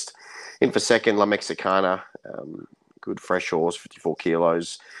at least. In for second, La Mexicana. Good fresh horse, 54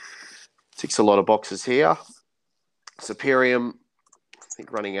 kilos. Ticks a lot of boxes here. Superium, I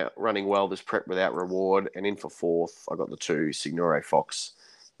think running well this prep without reward. And in for fourth, I got the 2, Signore Fox.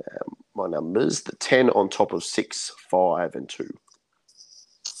 My numbers, the 10 on top of 6, 5 and 2.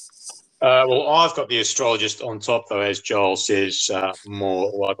 Well, I've got the astrologist on top, though, as Joel says,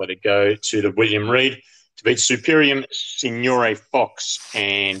 more likely to go to the William Reid to beat Superium, Signore Fox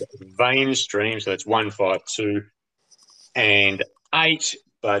and Vainstream. So that's 1, 5, 2 and 8.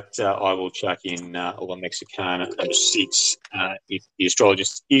 But I will chuck in La Mexicana number 6 if the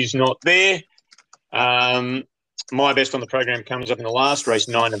astrologist is not there. My best on the program comes up in the last race,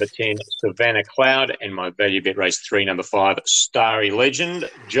 9, number 10, Savannah Cloud, and my value bet race 3, number 5, Starry Legend.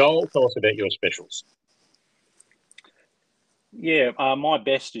 Joel, tell us about your specials. Yeah, my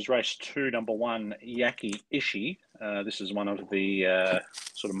best is race 2, number 1, Yaki Ishi. This is one of the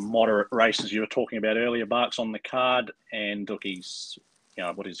sort of moderate races you were talking about earlier, Barks, on the card. And look, he's,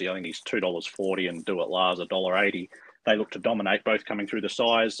 what is he? I think he's $2.40 and Do It Lars $1.80. They look to dominate, both coming through the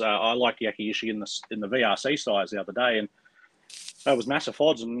size. I like Yaki Ishi in the VRC size the other day, and that was massive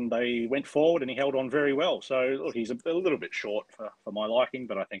odds, and they went forward and he held on very well. So look, he's a little bit short for my liking,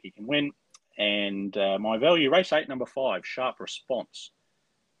 but I think he can win. And my value, race 8, number 5, Sharp Response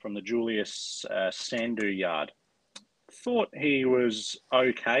from the Julius Sandu yard. Thought he was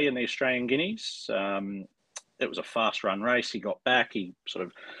okay in the Australian Guineas. It was a fast run race. He got back. He sort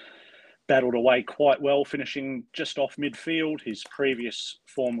of battled away quite well, finishing just off midfield. His previous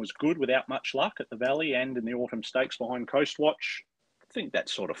form was good without much luck at the Valley and in the Autumn Stakes behind Coastwatch. I think that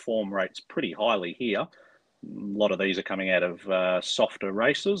sort of form rates pretty highly here. A lot of these are coming out of softer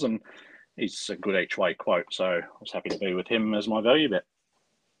races, and he's a good each way quote. So I was happy to be with him as my value bet.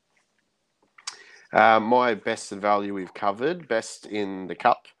 My best and value we've covered. Best in the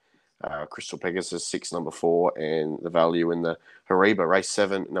Cup, Crystal Pegasus 6, number 4, and the value in the Hariba, race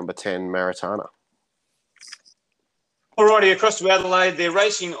 7, number 10, Maritana. Alrighty, across to Adelaide, they're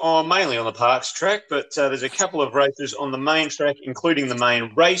racing mainly on the Parks track, but there's a couple of races on the main track, including the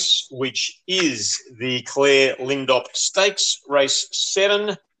main race, which is the Claire Lindop Stakes, race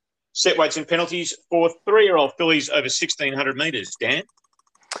 7. Set weights and penalties for 3-year-old fillies over 1,600 metres. Dan?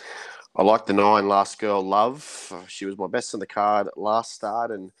 I like the 9, Last Girl Love. She was my best on the card last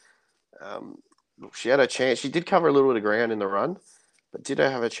start, and she had a chance. She did cover a little bit of ground in the run, but did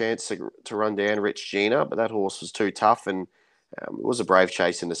have a chance to run down Rich Gina, but that horse was too tough, and it was a brave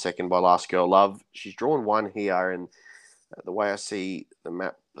chase in the second by Last Girl Love. She's drawn 1 here, and the way I see the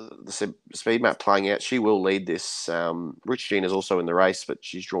map, the speed map playing out, she will lead this. Rich Gina is also in the race, but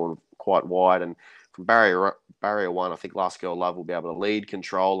she's drawn quite wide, and from barrier 1, I think Last Girl Love will be able to lead,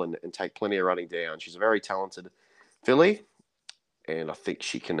 control, and take plenty of running down. She's a very talented filly, and I think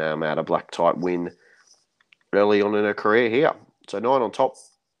she can add a black type win early on in her career here. So 9 on top.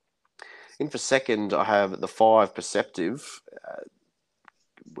 In for second, I have the 5, Perceptive.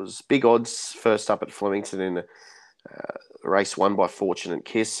 Was big odds first up at Flemington in race 1 by Fortunate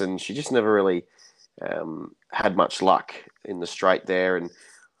Kiss, and she just never really had much luck in the straight there, and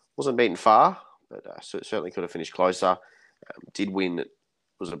wasn't beaten far, but certainly could have finished closer. Did win.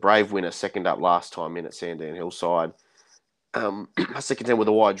 Was a brave winner, second up last time in at Sandown Hillside. I second ten with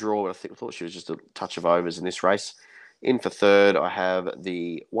a wide draw, but I thought she was just a touch of overs in this race. In for third, I have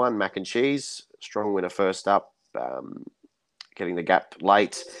the 1, Mac and Cheese, strong winner first up, getting the gap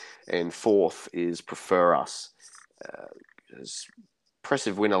late, and fourth is Prefer Us.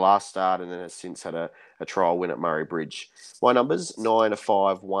 Impressive winner last start, and then has since had a trial win at Murray Bridge. My numbers, 9,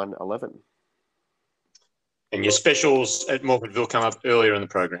 5, 1, 11. And your specials at Morganville come up earlier in the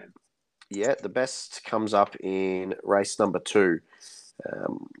program. Yeah, the best comes up in race number 2.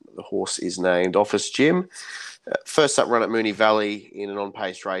 The horse is named Office Jim. First up run at Moonee Valley in an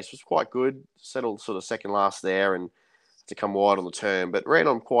on-pace race was quite good. Settled sort of second last there and to come wide on the turn, but ran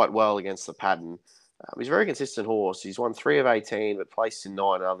on quite well against the pattern. He's a very consistent horse. He's won 3 of 18, but placed in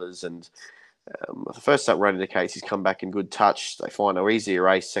 9 others. And the first up run indicates he's come back in good touch. They find an easier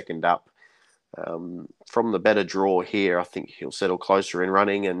race second up. From the better draw here, I think he'll settle closer in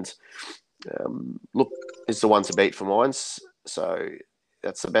running. And look, is the one to beat for mines. So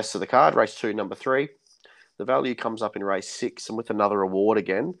that's the best of the card. Race 2, number 3. The value comes up in race 6 and with another award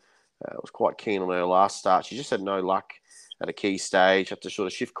again. I was quite keen on her last start. She just had no luck at a key stage. Had to sort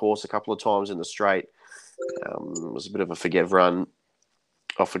of shift course a couple of times in the straight. It was a bit of a forget run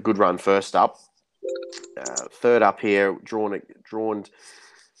off a good run first up. Third up here, drawn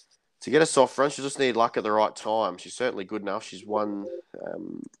to get a soft run. She just needed luck at the right time. She's certainly good enough. She's won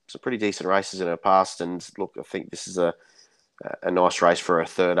some pretty decent races in her past. And look, I think this is a nice race for her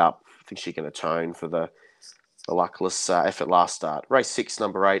third up. I think she can atone for the luckless effort last start. Race 6,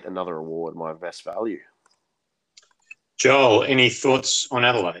 number 8, another award, my best value. Joel, any thoughts on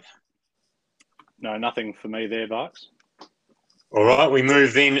Adelaide? No, nothing for me there, Barks. All right, we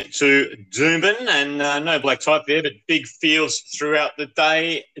move then to Doomben, and no black type there, but big fields throughout the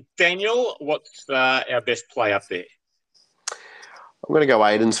day. Daniel, what's our best play up there? I'm going to go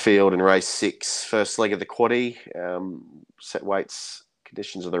Aidensfield in race 6, first leg of the quaddie. Set weights,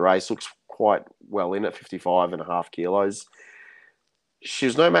 conditions of the race, looks quite well in at 55.5 kilos. She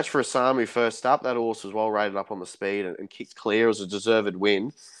was no match for Asamu first up. That horse was well rated up on the speed and kicked clear. It was a deserved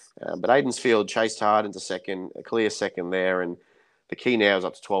win. But Aidensfield chased hard into second, a clear second there, and the key now is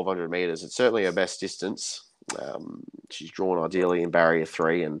up to 1,200 metres. It's certainly her best distance. She's drawn ideally in barrier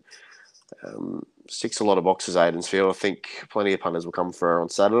 3 and sticks a lot of boxes, Aidensfield. I think plenty of punters will come for her on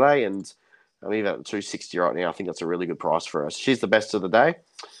Saturday, and even at 260 right now, I think that's a really good price for her. She's the best of the day.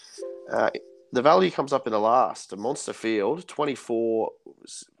 The value comes up in the last. A monster field, 24,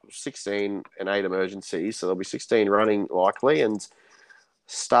 16 and 8 emergencies, so there'll be 16 running likely, and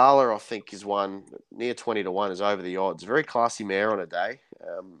Starler, I think, is one near 20 to 1 is over the odds. Very classy mare on a day.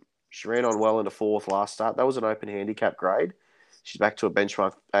 She ran on well into 4th last start. That was an open handicap grade. She's back to a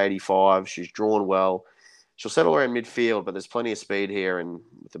benchmark 85. She's drawn well. She'll settle around midfield, but there's plenty of speed here. And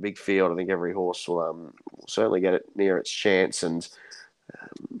with the big field, I think every horse will certainly get it near its chance. And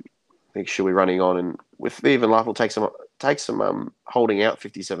I think she'll be running on. And with even luck, will take some holding out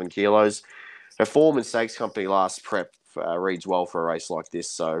 57 kilos. Her form in Stakes Company last prep reads well for a race like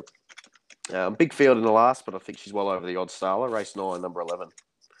this. So big field in the last, but I think she's well over the odds. Starler, race 9, number 11.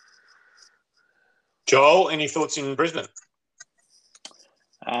 Joel, any thoughts in Brisbane?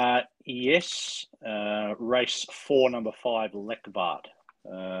 Yes. Race 4, number 5, Lekbart.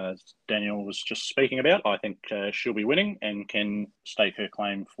 Daniel was just speaking about. I think she'll be winning and can stake her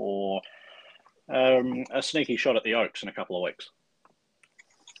claim for a sneaky shot at the Oaks in a couple of weeks.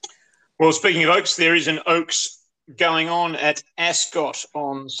 Well, speaking of Oaks, there is an Oaks going on at Ascot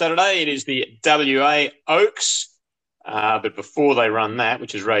on Saturday. It is the WA Oaks. But before they run that,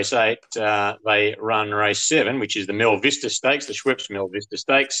 which is race 8, they run race 7, which is the Mel Vista Stakes, the Schweppes Mel Vista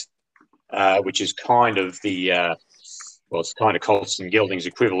Stakes, which is kind of the, it's kind of Colts and Gelding's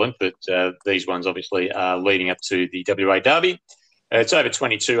equivalent, but these ones obviously are leading up to the WA Derby. It's over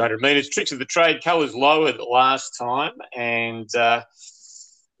 2,200 metres. Tricks of the Trade, colours lowered last time, and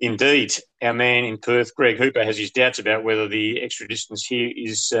indeed, our man in Perth, Greg Hooper, has his doubts about whether the extra distance here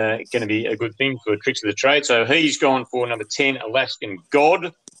is going to be a good thing for Tricks of the Trade. So he's gone for number 10, Alaskan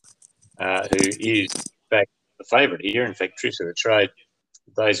God, who is back the favourite here. In fact, Tricks of the Trade,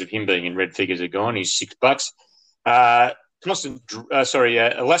 the days of him being in red figures are gone. He's $6.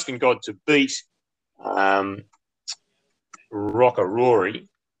 Alaskan God to beat Rockanori,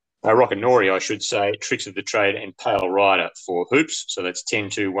 I should say, Tricks of the Trade and Pale Rider for Hoops. So that's 10,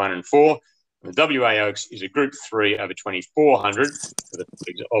 2, 1 and 4. And the WA Oaks is a Group 3 over 2,400 for the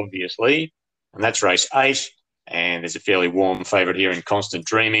pigs, obviously. And that's race 8. And there's a fairly warm favourite here in Constant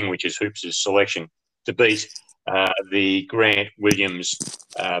Dreaming, which is Hoops' selection to beat the Grant Williams,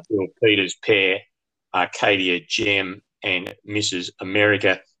 Bill Peters pair, Arcadia Gem and Mrs.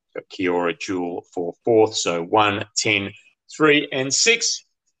 America. Got Kiora Jewel for 4th. So 1, 10, 3 and 6.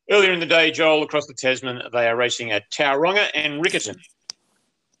 Earlier in the day, Joel, across the Tasman, they are racing at Tauranga and Riccarton.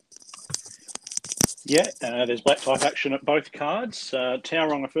 Yeah, there's black type action at both cards.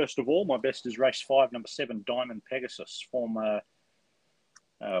 Tauranga, first of all, my best is race 5, number 7, Diamond Pegasus, former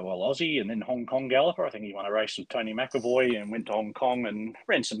Aussie and then Hong Kong galloper. I think he won a race with Tony McAvoy and went to Hong Kong and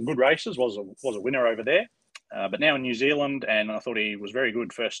ran some good races, was a winner over there. but now in New Zealand, and I thought he was very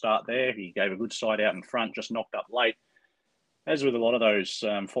good first start there. He gave a good side out in front, just knocked up late. As with a lot of those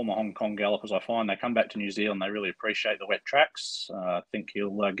former Hong Kong gallopers, I find they come back to New Zealand, they really appreciate the wet tracks. I think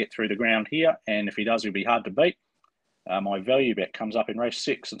he'll get through the ground here, and if he does, he'll be hard to beat. My value bet comes up in race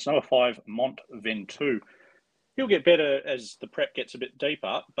 6. It's number 5, Mont Ventoux. He'll get better as the prep gets a bit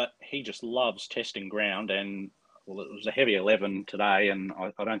deeper, but he just loves testing ground. And well, it was a heavy 11 today, and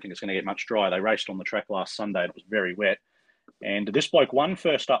I don't think it's going to get much drier. They raced on the track last Sunday. It was very wet. And this bloke won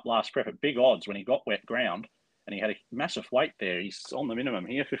first up last prep at big odds when he got wet ground. And he had a massive weight there. He's on the minimum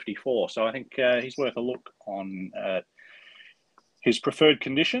here, 54. So I think he's worth a look on his preferred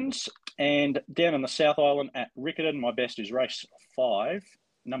conditions. And down in the South Island at Riccarton, my best is race 5,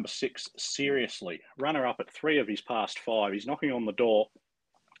 number 6, Seriously. Runner up at 3 of his past 5. He's knocking on the door.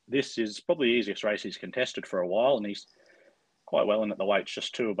 This is probably the easiest race he's contested for a while, and he's quite well in at the weights,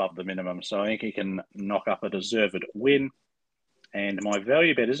 just 2 above the minimum. So I think he can knock up a deserved win. And my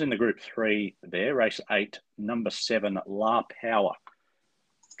value bet is in the Group 3 there, race 8, number 7, La Power.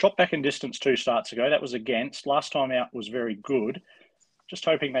 Dropped back in distance 2 starts ago. That was against. Last time out was very good. Just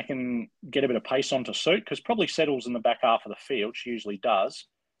hoping they can get a bit of pace onto suit, because probably settles in the back half of the field. She usually does.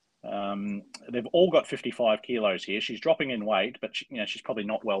 They've all got 55 kilos here. She's dropping in weight, but she's probably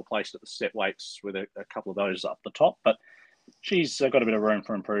not well placed at the set weights with a couple of those up the top. But she's got a bit of room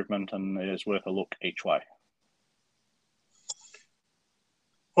for improvement, and it is worth a look each way.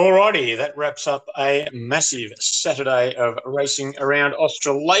 Alrighty, that wraps up a massive Saturday of racing around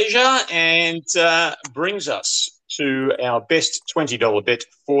Australasia and brings us to our best $20 bet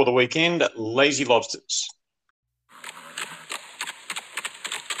for the weekend, Lazy Lobsters.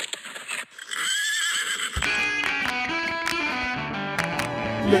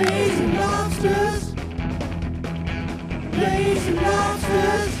 Lazy Lobsters. Lazy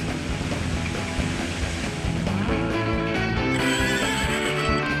Lobsters.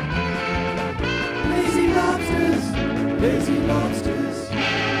 Lazy Lobsters. Lazy Lobsters.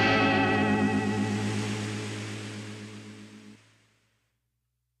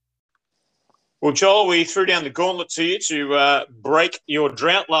 Well, Joel, we threw down the gauntlet to you to break your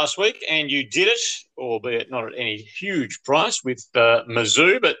drought last week, and you did it, albeit not at any huge price with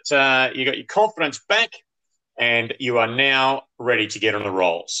Mizzou, but you got your confidence back, and you are now ready to get on the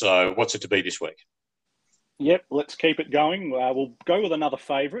roll. So what's it to be this week? Yep, let's keep it going. We'll go with another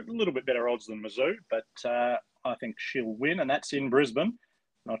favourite, a little bit better odds than Mizzou, but I think she'll win, and that's in Brisbane.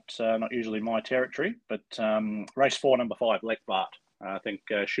 Not usually my territory, but race 4, number 5, Lek Bart. I think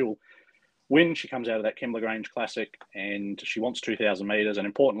she'll win. She comes out of that Kembla Grange Classic, and she wants 2,000 metres, and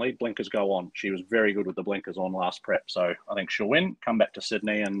importantly, blinkers go on. She was very good with the blinkers on last prep, so I think she'll win, come back to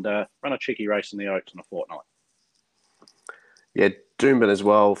Sydney, and run a cheeky race in the Oaks in a fortnight. Yeah, Doomben as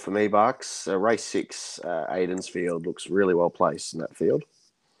well for me, Bucks. Race 6, Aiden's field looks really well placed in that field.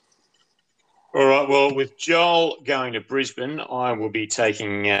 All right, well, with Joel going to Brisbane, I will be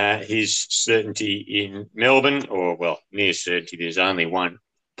taking his certainty in Melbourne, or, well, near certainty. There's only one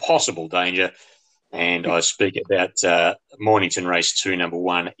possible danger, and I speak about Mornington race 2, number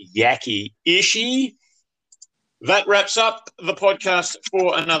 1, Yaki Ishi. That wraps up the podcast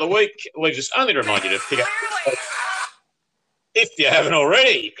for another week. Leaves us only to remind you to pick up if you haven't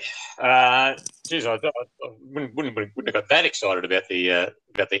already. Geez, I wouldn't have got that excited about the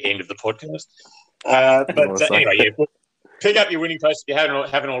end of the podcast. But anyway, yeah, pick up your winning post if you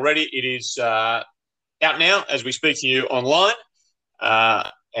haven't already. It is out now as we speak to you online.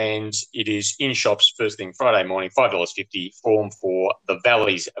 And it is in shops first thing Friday morning, $5.50, form for the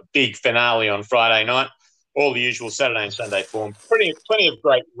Valley's big finale on Friday night. All the usual Saturday and Sunday form. Plenty of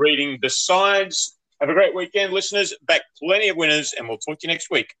great reading besides. Have a great weekend, listeners. Back plenty of winners, and we'll talk to you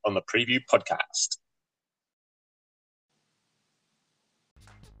next week on the Preview Podcast.